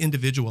very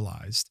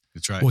individualized.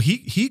 That's right. Well,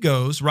 he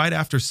goes right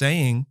after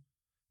saying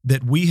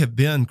that we have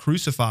been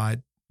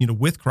crucified,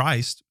 with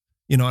Christ,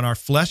 and our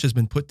flesh has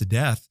been put to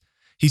death.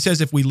 He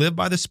says, if we live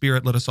by the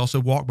Spirit, let us also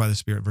walk by the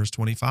Spirit, verse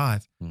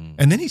 25.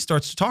 And then he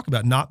starts to talk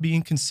about not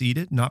being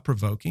conceited, not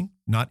provoking,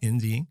 not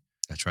envying.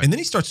 That's right. And then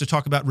he starts to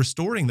talk about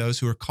restoring those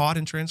who are caught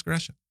in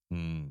transgression.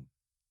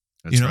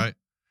 That's right.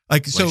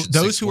 Like, so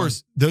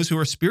Galatians those who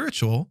are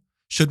spiritual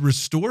should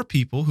restore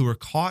people who are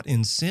caught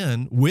in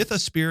sin with a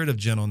spirit of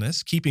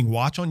gentleness, keeping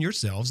watch on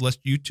yourselves, lest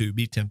you too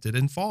be tempted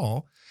and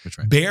fall. That's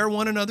right. Bear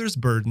one another's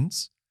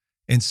burdens,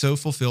 and so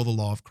fulfill the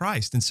law of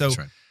Christ. And so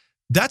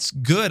that's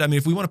good. I mean,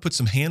 if we want to put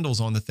some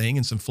handles on the thing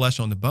and some flesh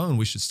on the bone,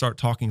 we should start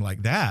talking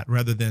like that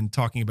rather than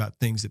talking about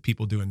things that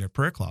people do in their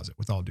prayer closet,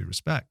 with all due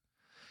respect,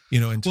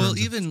 in terms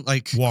even of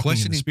like walking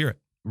in the Spirit.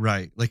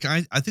 Right. Like,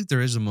 I think there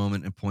is a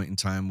moment and point in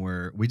time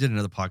where we did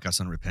another podcast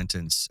on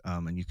repentance,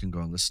 and you can go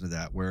and listen to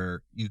that,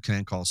 where you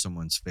can call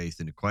someone's faith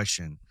into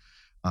question.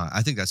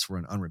 I think that's for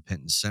an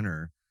unrepentant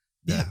sinner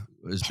that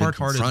has been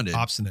confronted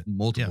obstinate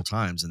multiple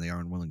times and they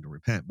are unwilling to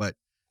repent. But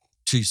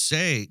to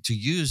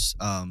use,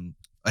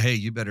 hey,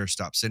 you better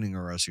stop sinning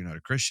or else you're not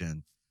a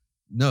Christian.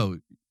 No,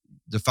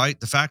 the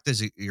fact is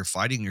that you're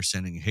fighting your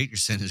sin and you hate your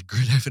sin is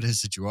good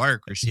evidence that you are a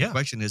Christian. The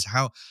question is,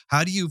 how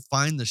do you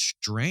find the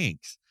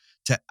strength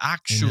to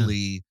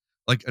actually,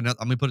 I'm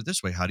going to put it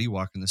this way. How do you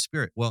walk in the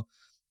Spirit? Well,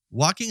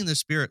 walking in the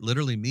Spirit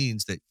literally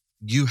means that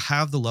you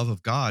have the love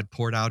of God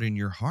poured out in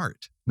your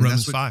heart.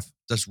 Romans 5.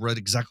 That's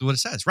exactly what it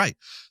says. Right.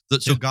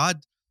 So God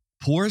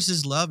pours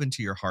his love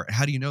into your heart.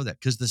 How do you know that?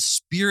 Because the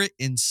Spirit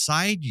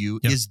inside you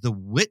is the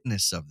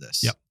witness of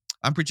this. Yep.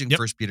 I'm preaching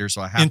 1 Peter,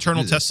 so I have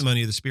internal to do this.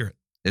 testimony of the Spirit.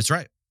 That's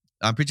right.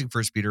 I'm preaching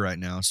 1 Peter right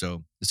now,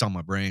 so it's on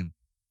my brain.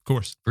 Of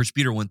course. 1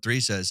 Peter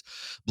 1:3 says,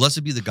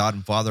 "Blessed be the God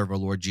and Father of our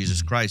Lord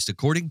Jesus Christ.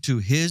 According to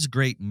his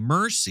great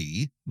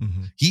mercy,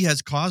 he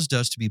has caused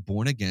us to be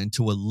born again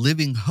to a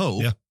living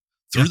hope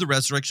through the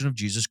resurrection of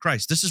Jesus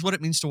Christ." This is what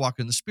it means to walk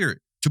in the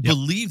Spirit, to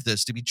believe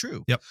this to be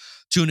true.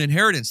 To an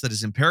inheritance that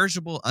is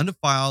imperishable,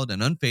 undefiled,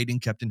 and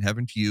unfading, kept in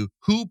heaven to you,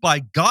 who by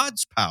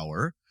God's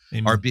power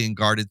are being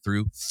guarded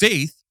through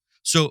faith.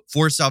 So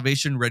for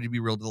salvation, ready to be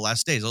revealed to the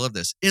last days. I love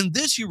this. In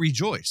this you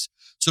rejoice.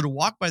 So to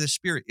walk by the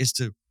Spirit is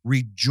to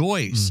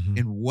rejoice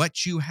in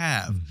what you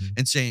have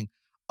and saying,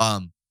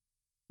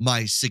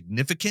 my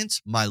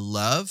significance, my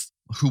love,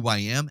 who I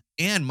am,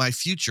 and my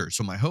future.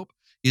 So my hope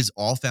is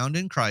all found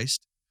in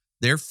Christ.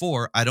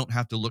 Therefore, I don't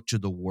have to look to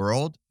the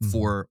world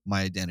for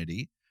my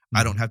identity.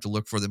 I don't have to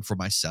look for them for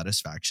my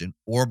satisfaction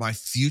or my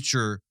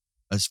future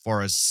as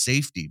far as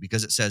safety,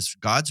 because it says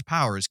God's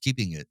power is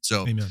keeping it.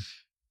 So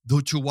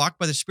to walk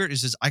by the Spirit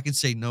is I can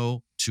say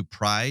no to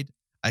pride.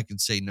 I can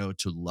say no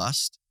to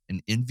lust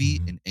and envy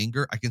and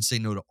anger. I can say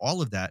no to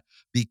all of that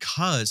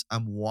because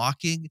I'm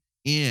walking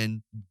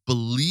in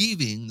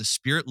believing the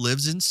Spirit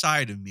lives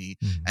inside of me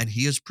and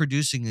he is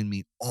producing in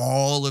me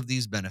all of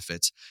these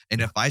benefits.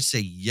 And if I say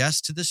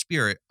yes to the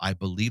Spirit, I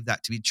believe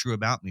that to be true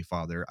about me,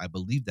 Father. I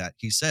believe that.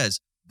 He says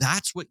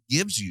that's what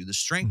gives you the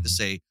strength to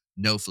say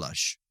no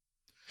flesh,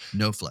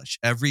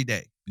 every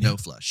day, no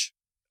flesh.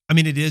 I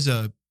mean, it is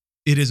a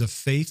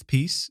faith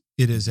piece.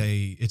 It's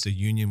a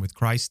union with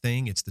Christ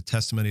thing. It's the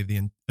testimony of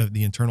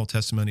the internal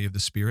testimony of the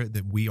Spirit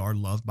that we are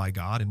loved by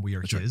God and we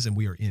are His and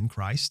we are in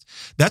Christ.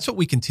 That's what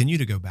we continue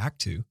to go back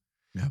to.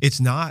 Yeah. It's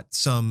not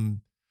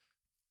some,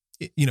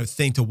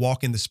 thing to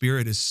walk in the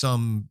Spirit is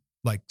some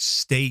like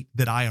state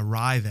that I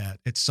arrive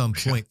at some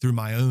point through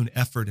my own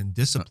effort and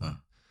discipline.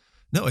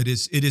 No, it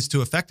is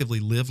to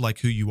effectively live like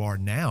who you are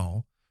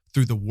now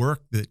through the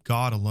work that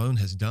God alone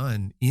has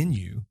done in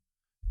you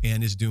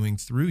and is doing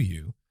through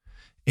you.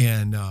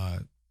 And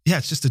yeah,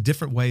 it's just a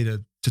different way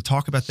to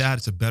talk about that.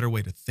 It's a better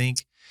way to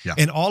think. Yeah.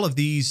 And all of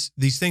these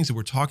things that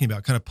we're talking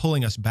about kind of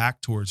pulling us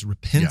back towards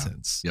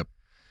repentance. Yep.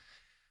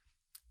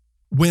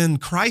 When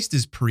Christ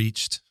is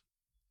preached,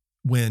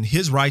 when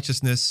his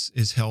righteousness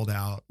is held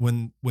out,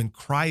 when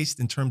Christ,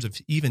 in terms of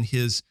even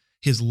his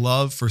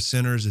love for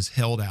sinners, is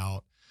held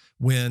out,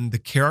 when the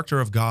character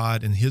of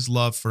God and his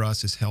love for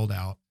us is held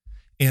out,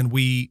 and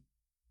we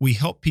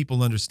help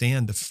people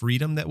understand the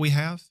freedom that we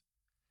have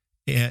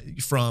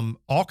from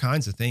all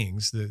kinds of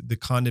things, the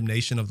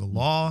condemnation of the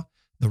law,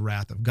 the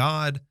wrath of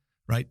God,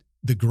 right?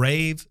 The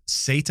grave,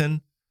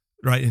 Satan,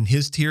 right? And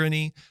his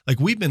tyranny.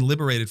 Like, we've been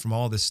liberated from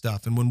all this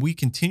stuff. And when we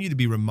continue to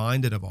be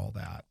reminded of all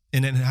that,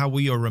 and then how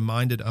we are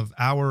reminded of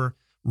our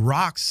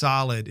rock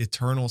solid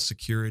eternal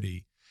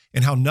security,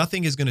 and how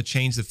nothing is going to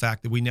change the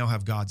fact that we now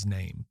have God's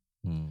name,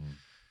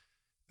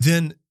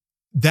 then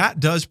that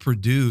does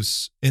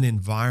produce an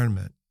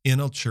environment in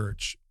a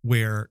church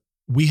where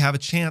we have a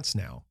chance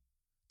now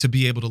to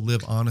be able to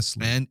live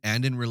honestly.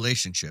 And in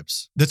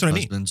relationships. That's what I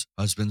mean.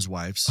 Husbands,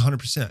 wives.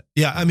 100%.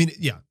 Yeah. I mean,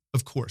 yeah,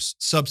 of course,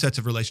 subsets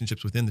of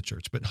relationships within the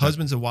church, but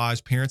husbands and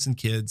wives, parents and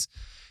kids,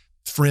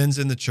 friends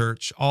in the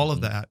church, all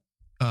of that.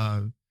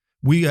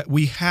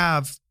 We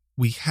have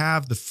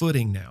the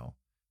footing now.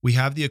 We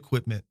have the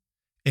equipment,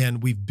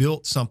 and we've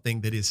built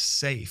something that is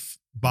safe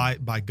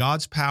by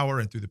God's power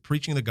and through the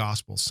preaching of the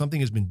gospel. Something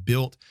has been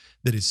built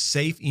that is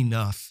safe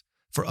enough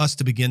for us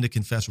to begin to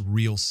confess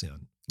real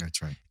sin.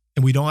 That's right.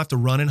 And we don't have to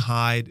run and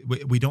hide.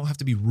 We don't have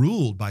to be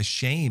ruled by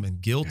shame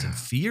and guilt and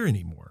fear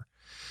anymore.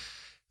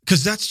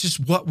 Because that's just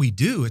what we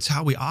do. It's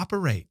how we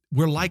operate.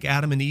 We're like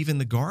Adam and Eve in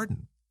the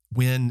garden.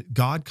 When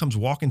God comes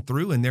walking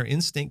through, and their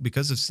instinct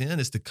because of sin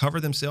is to cover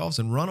themselves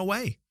and run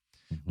away.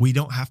 We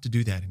don't have to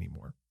do that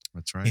anymore.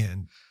 That's right.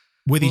 And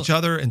with each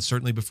other, and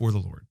certainly before the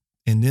Lord.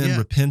 And then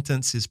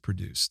repentance is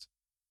produced.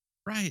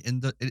 Right.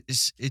 And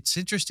it's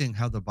interesting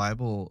how the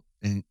Bible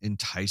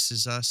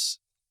entices us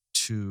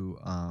to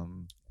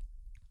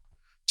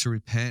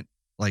repent,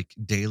 like,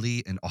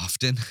 daily and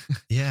often.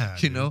 Yeah.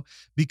 You know,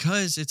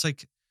 because it's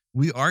like,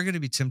 we are going to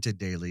be tempted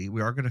daily.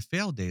 We are going to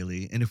fail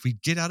daily. And if we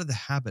get out of the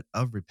habit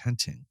of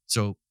repenting,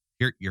 so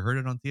here, you heard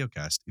it on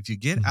Theocast. If you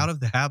get out of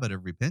the habit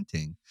of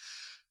repenting,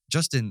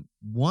 Justin,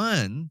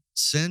 one,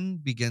 sin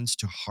begins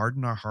to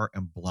harden our heart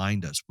and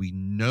blind us. We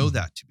know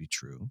that to be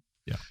true.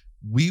 Yeah.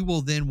 We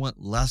will then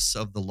want less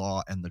of the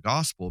law and the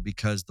gospel,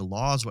 because the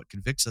law is what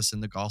convicts us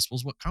and the gospel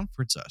is what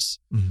comforts us.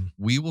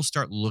 We will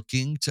start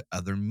looking to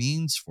other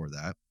means for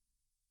that.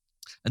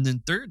 And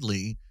then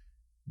thirdly,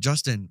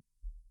 Justin,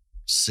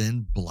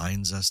 sin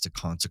blinds us to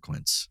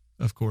consequence.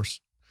 Of course.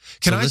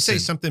 Can I say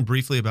something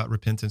briefly about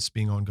repentance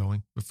being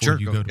ongoing before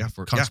you go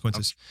to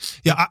consequences?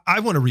 Yeah,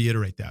 I want to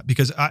reiterate that,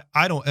 because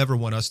I don't ever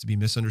want us to be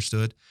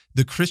misunderstood.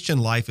 The Christian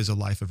life is a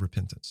life of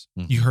repentance.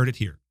 You heard it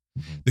here.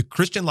 The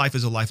Christian life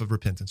is a life of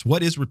repentance.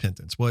 What is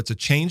repentance? Well, it's a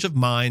change of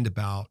mind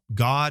about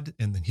God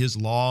and his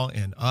law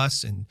and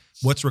us and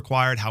what's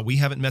required, how we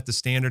haven't met the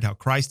standard, how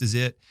Christ is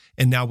it,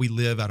 and now we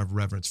live out of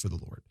reverence for the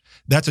Lord.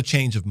 That's a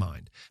change of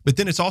mind. But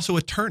then it's also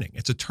a turning.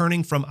 It's a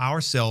turning from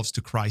ourselves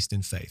to Christ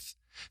in faith.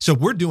 So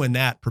we're doing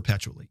that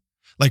perpetually.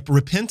 Like,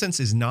 repentance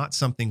is not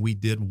something we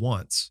did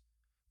once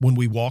when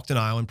we walked an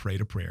aisle and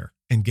prayed a prayer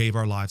and gave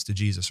our lives to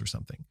Jesus or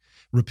something.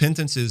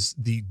 Repentance is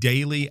the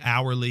daily,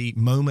 hourly,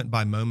 moment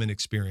by moment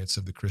experience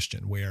of the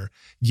Christian, where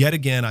yet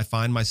again I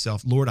find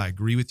myself, Lord, I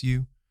agree with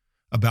you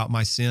about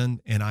my sin,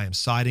 and I am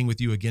siding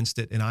with you against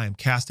it, and I am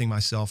casting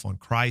myself on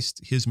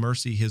Christ, his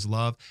mercy, his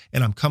love,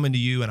 and I'm coming to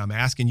you, and I'm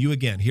asking you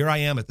again. Here I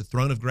am at the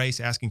throne of grace,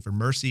 asking for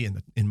mercy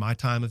in my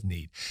time of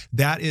need.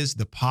 That is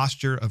the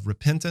posture of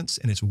repentance,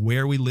 and it's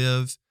where we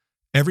live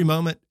every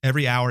moment,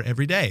 every hour,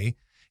 every day.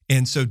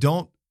 And so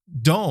don't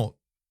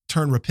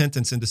turn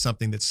repentance into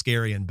something that's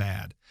scary and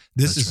bad.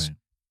 This is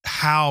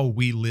how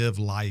we live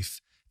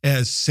life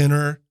as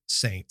sinner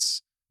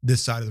saints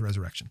this side of the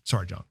resurrection.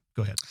 Sorry, John.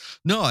 Go ahead.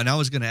 No, and I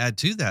was going to add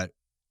to that,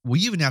 we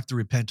even have to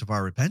repent of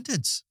our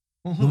repentance.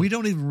 We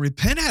don't even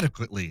repent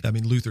adequately. I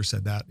mean, Luther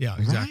said that. Yeah,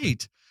 exactly.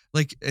 Right.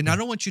 Like, and I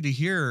don't want you to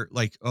hear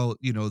like, oh,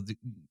 you know,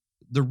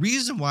 the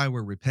reason why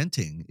we're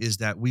repenting is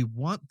that we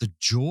want the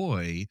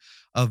joy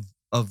of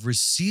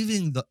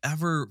receiving the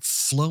ever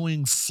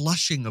flowing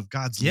flushing of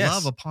God's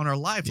love upon our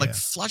life, like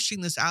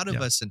flushing this out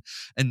of us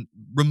and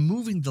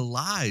removing the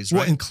lies,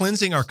 well, and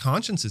cleansing our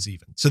consciences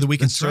even, so that we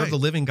can serve the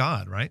living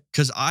God, right?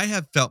 Because I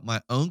have felt my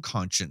own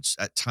conscience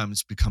at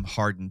times become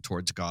hardened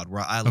towards God,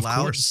 where I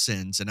allowed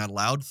sins and I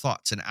allowed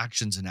thoughts and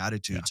actions and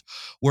attitudes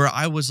where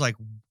I was like,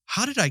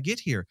 how did I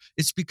get here?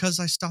 It's because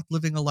I stopped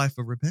living a life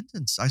of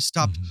repentance. I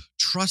stopped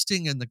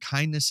trusting in the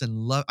kindness and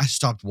love. I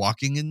stopped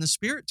walking in the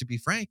Spirit, to be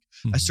frank.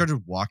 I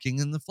started walking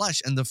in the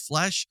flesh. And the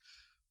flesh,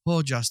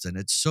 oh, Justin,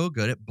 it's so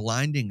good at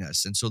blinding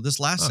us. And so this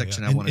last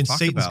section I want to talk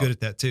Satan's about. Satan's good at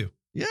that too.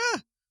 Yeah.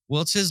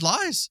 Well, it's his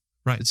lies.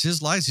 Right. It's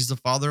his lies. He's the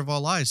father of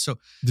all lies. So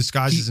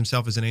disguises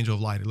himself as an angel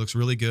of light. It looks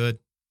really good.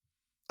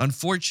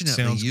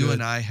 Unfortunately, you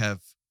and I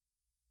have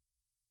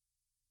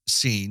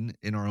seen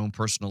in our own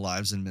personal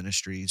lives and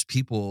ministries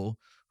people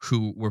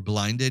who were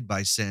blinded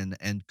by sin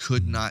and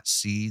could not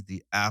see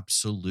the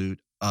absolute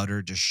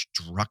utter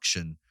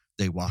destruction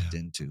they walked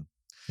into.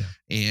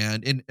 Yeah.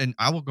 And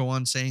I will go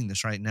on saying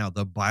this right now.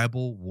 The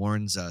Bible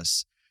warns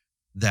us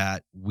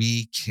that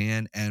we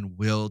can and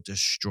will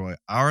destroy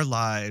our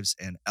lives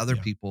and other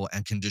people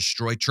and can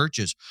destroy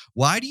churches.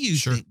 Why do you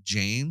think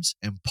James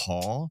and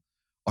Paul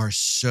are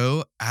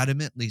so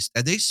adamantly,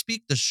 and they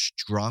speak the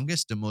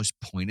strongest and most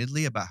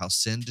pointedly about how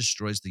sin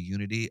destroys the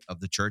unity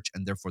of the church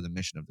and therefore the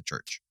mission of the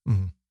church,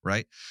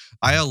 right?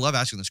 I love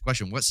asking this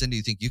question. What sin do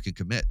you think you can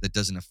commit that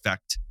doesn't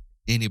affect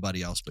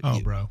anybody else but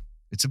you? Bro.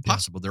 It's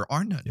impossible. There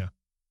are none. Yeah.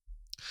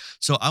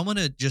 So I want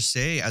to just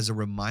say, as a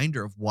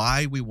reminder of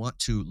why we want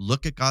to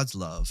look at God's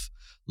love,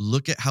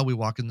 look at how we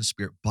walk in the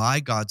Spirit by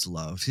God's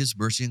love, his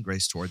mercy and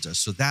grace towards us,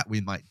 so that we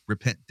might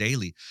repent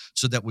daily,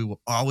 so that we will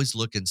always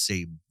look and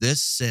say,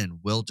 this sin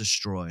will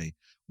destroy,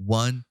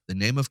 one, the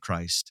name of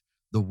Christ,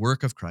 the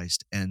work of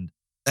Christ, and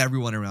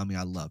everyone around me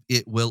I love.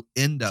 It will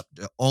end up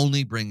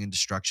only bringing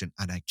destruction,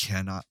 and I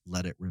cannot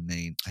let it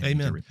remain. I need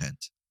to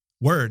repent.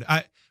 Word.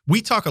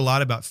 We talk a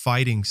lot about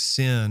fighting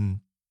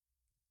sin,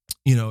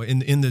 in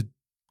the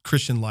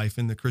Christian life,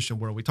 in the Christian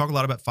world. We talk a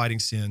lot about fighting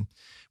sin.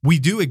 We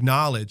do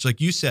acknowledge, like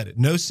you said it,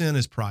 no sin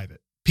is private.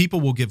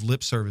 People will give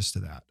lip service to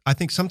that. I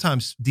think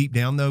sometimes deep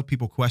down, though,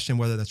 people question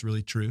whether that's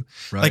really true.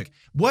 Right.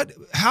 Like,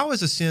 how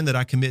is a sin that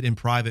I commit in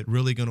private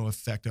really going to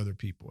affect other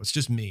people? It's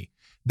just me.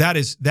 That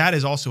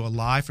is also a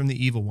lie from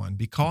the evil one,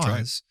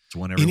 because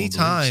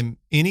anytime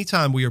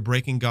we are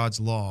breaking God's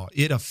law,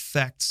 it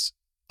affects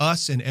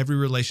us in every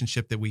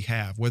relationship that we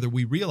have, whether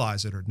we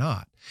realize it or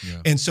not. Yeah.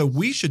 And so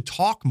we should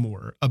talk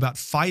more about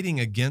fighting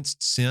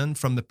against sin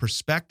from the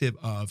perspective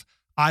of,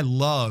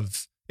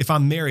 if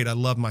I'm married, I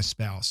love my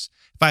spouse.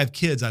 If I have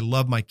kids, I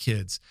love my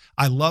kids.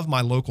 I love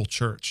my local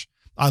church.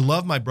 I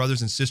love my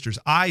brothers and sisters.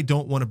 I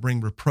don't want to bring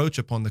reproach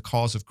upon the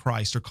cause of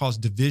Christ or cause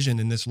division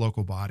in this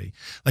local body.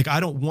 Like, I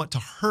don't want to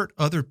hurt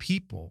other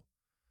people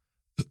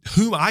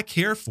whom I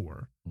care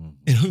for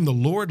and whom the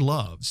Lord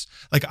loves.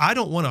 Like, I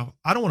don't want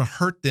to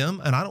hurt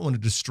them, and I don't want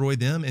to destroy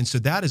them. And so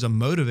that is a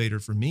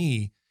motivator for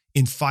me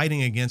in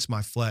fighting against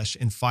my flesh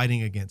and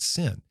fighting against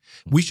sin.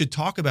 We should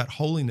talk about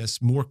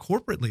holiness more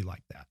corporately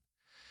like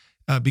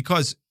that,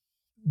 because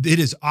it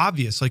is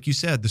obvious, like you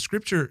said, the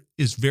scripture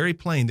is very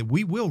plain that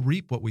we will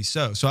reap what we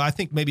sow. So I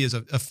think maybe as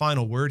a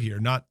final word here,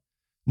 not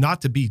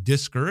to be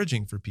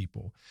discouraging for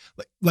people,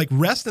 like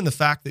rest in the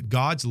fact that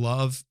God's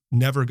love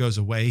never goes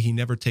away. He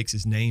never takes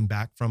his name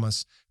back from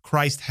us.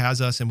 Christ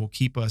has us and will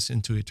keep us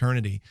into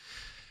eternity.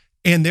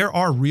 And there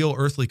are real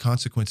earthly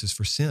consequences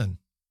for sin.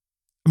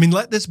 I mean,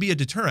 let this be a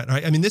deterrent,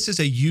 right? I mean, this is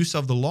a use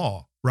of the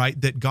law, right?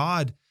 That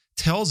God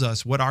tells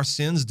us what our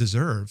sins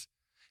deserve.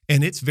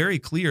 And it's very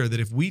clear that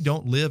if we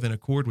don't live in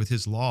accord with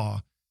his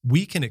law,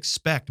 we can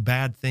expect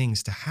bad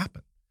things to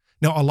happen.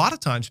 Now, a lot of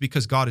times,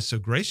 because God is so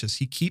gracious,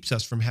 he keeps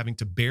us from having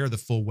to bear the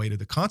full weight of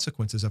the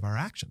consequences of our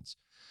actions.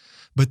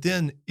 But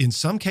then in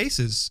some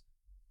cases,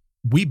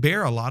 we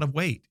bear a lot of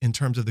weight in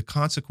terms of the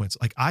consequence.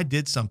 Like, I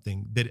did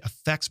something that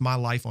affects my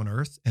life on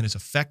earth and has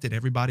affected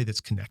everybody that's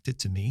connected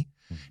to me.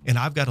 And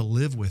I've got to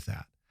live with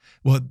that.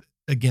 Well,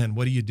 again,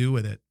 what do you do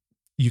with it?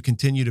 You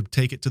continue to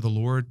take it to the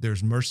Lord.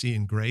 There's mercy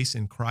and grace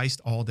in Christ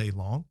all day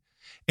long.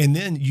 And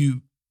then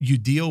you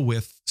deal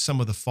with some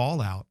of the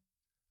fallout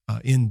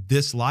in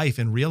this life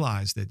and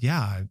realize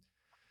that,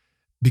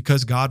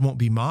 because God won't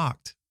be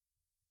mocked,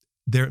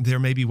 there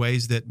may be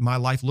ways that my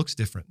life looks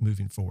different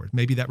moving forward.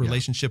 Maybe that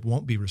relationship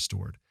won't be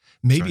restored.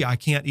 Maybe I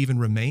can't even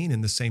remain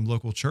in the same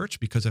local church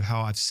because of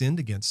how I've sinned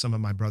against some of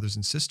my brothers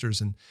and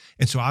sisters. And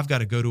so I've got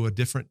to go to a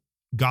different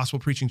gospel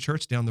preaching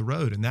church down the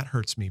road, and that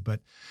hurts me. But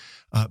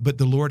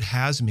the Lord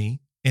has me,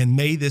 and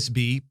may this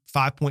be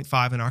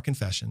 5.5 in our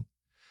confession.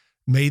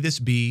 May this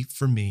be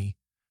for me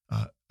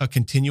a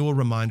continual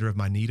reminder of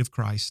my need of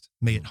Christ.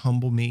 May it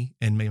humble me,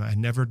 and may I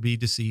never be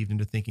deceived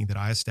into thinking that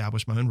I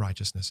establish my own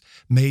righteousness.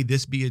 May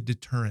this be a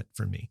deterrent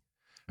for me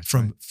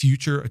from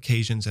future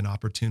occasions and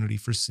opportunity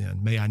for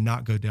sin. May I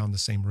not go down the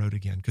same road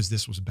again, because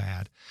this was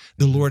bad.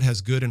 The Lord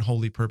has good and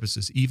holy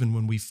purposes, even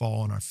when we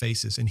fall on our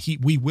faces. And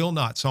we will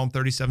not, Psalm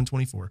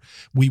 37:24,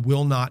 we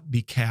will not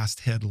be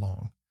cast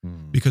headlong,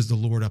 because the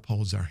Lord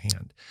upholds our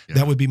hand. Yeah.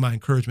 That would be my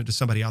encouragement to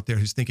somebody out there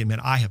who's thinking,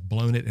 man, I have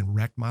blown it and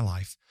wrecked my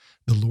life.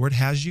 The Lord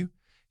has you.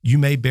 You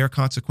may bear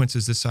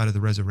consequences this side of the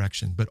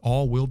resurrection, but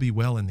all will be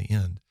well in the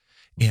end.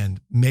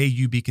 And may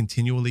you be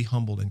continually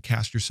humbled and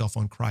cast yourself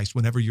on Christ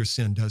whenever your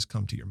sin does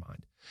come to your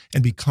mind,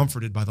 and be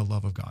comforted by the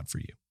love of God for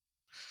you.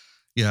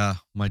 Yeah,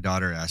 my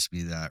daughter asked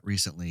me that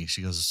recently.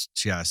 She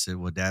asked,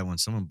 well, Dad, when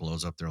someone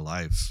blows up their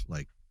life,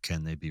 like,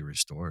 can they be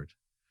restored?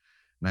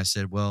 And I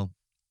said, well,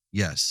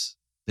 yes,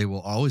 they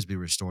will always be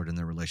restored in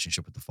their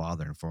relationship with the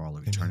Father and for all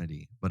of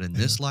eternity. But in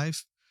this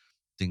life,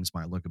 things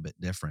might look a bit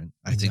different.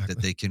 I think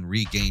that they can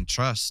regain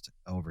trust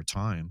over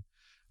time,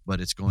 but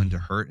it's going to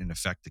hurt and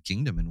affect the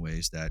kingdom in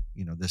ways that,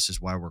 this is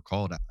why we're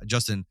called.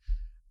 Justin,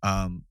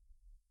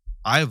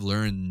 I've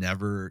learned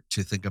never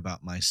to think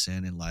about my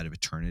sin in light of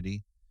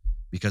eternity,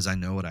 because I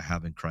know what I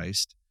have in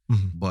Christ.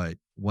 But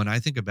when I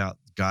think about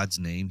God's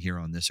name here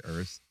on this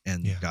earth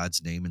and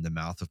God's name in the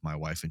mouth of my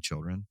wife and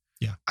children,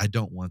 Yeah. I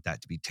don't want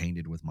that to be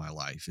tainted with my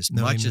life. As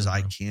No, much as amen,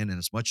 I bro. can and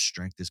as much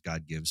strength as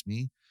God gives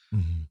me,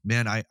 Mhm.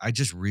 man, I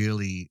just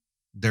really,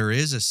 there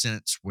is a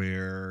sense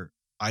where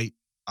I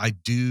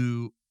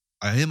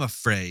am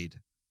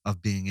afraid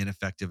of being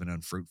ineffective and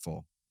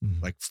unfruitful,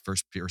 Mhm. like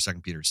First Peter or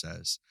Second Peter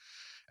says.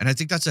 And I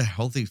think that's a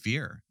healthy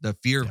fear, the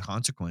fear of Yeah.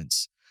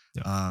 consequence.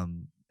 Yeah.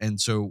 And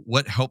so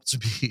what helps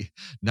me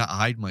not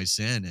hide my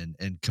sin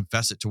and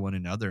confess it to one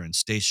another and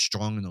stay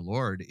strong in the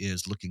Lord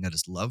is looking at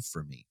his love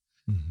for me,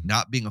 Mhm.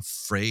 not being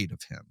afraid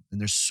of him. And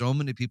there's so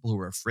many people who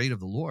are afraid of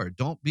the Lord.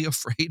 Don't be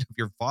afraid of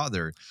your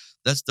Father.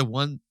 That's the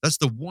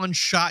one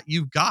shot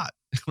you've got,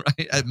 right?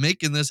 Yeah. At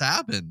making this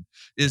happen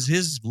is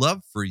his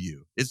love for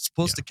you. It's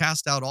supposed Yeah. to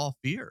cast out all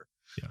fear.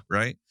 Yeah.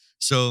 Right.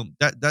 So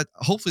that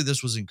hopefully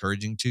this was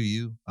encouraging to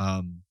you.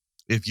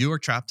 If you are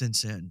trapped in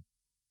sin,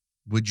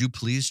 would you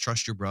please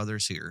trust your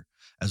brothers here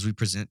as we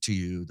present to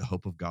you the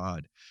hope of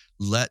God?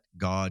 Let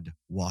God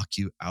walk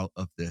you out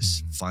of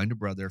this. Mhm. Find a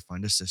brother,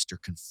 find a sister,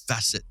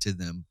 confess it to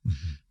them.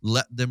 Mhm.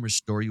 Let them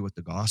restore you with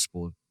the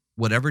gospel.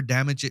 Whatever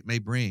damage it may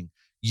bring,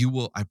 you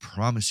will, I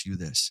promise you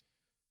this,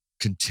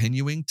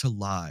 continuing to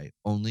lie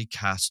only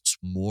casts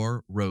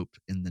more rope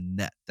in the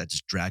net that's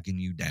dragging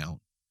you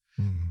down.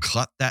 Mhm.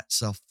 Cut that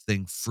self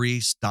thing free,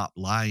 stop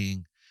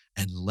lying,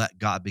 and let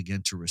God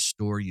begin to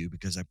restore you,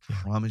 because I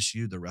Yeah. promise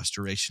you the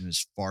restoration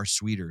is far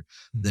sweeter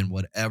than Mhm.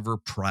 whatever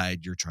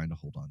pride you're trying to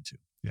hold on to.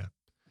 Yeah.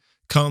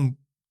 Come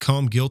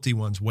guilty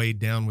ones weighed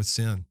down with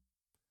sin.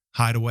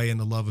 Hide away in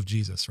the love of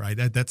Jesus, right?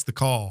 That's the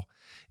call,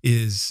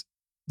 is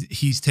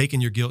he's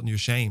taken your guilt and your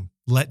shame.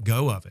 Let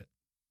go of it.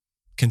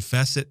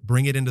 Confess it,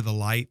 bring it into the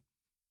light,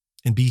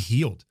 and be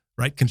healed,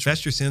 right?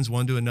 Confess your sins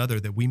one to another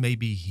that we may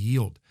be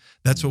healed.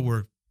 That's what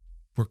we're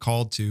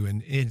called to,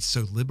 and it's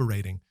so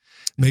liberating.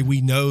 May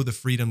we know the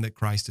freedom that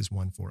Christ has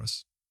won for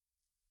us.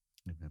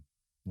 Amen.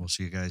 We'll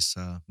see you guys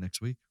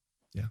next week.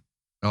 Yeah.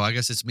 Oh, I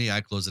guess it's me.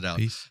 I close it out.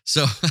 Peace.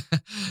 So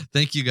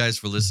thank you guys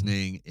for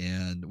listening.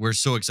 And we're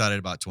so excited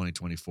about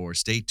 2024.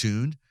 Stay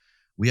tuned.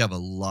 We have a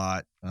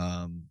lot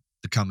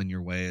to come in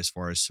your way as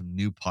far as some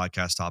new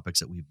podcast topics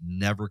that we've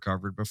never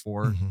covered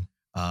before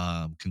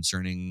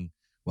concerning,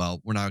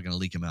 well, we're not going to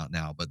leak them out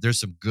now, but there's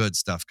some good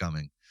stuff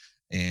coming.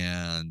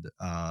 And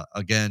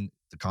again,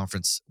 the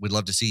conference, we'd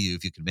love to see you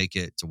if you can make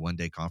it. It's a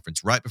one-day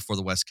conference right before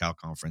the West Cal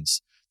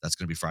conference. That's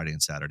going to be Friday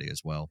and Saturday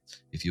as well.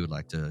 If you would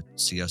like to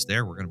see us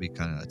there, we're going to be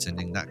kind of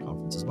attending that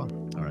conference as well.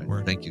 All right.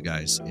 Word. Thank you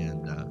guys.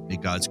 And may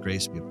God's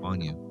grace be upon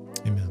you.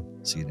 Amen.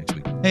 See you next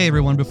week. Hey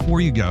everyone,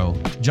 before you go,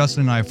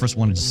 Justin and I first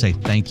wanted to say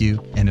thank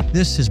you. And if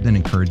this has been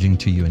encouraging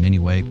to you in any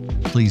way,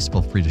 please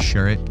feel free to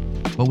share it.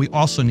 But we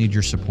also need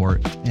your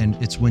support. And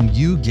it's when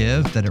you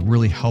give that it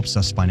really helps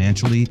us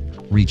financially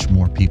reach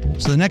more people.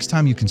 So the next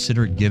time you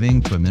consider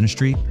giving to a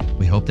ministry,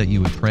 we hope that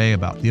you would pray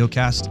about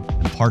Theocast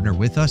and partner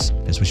with us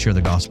as we share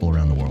the gospel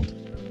around the world.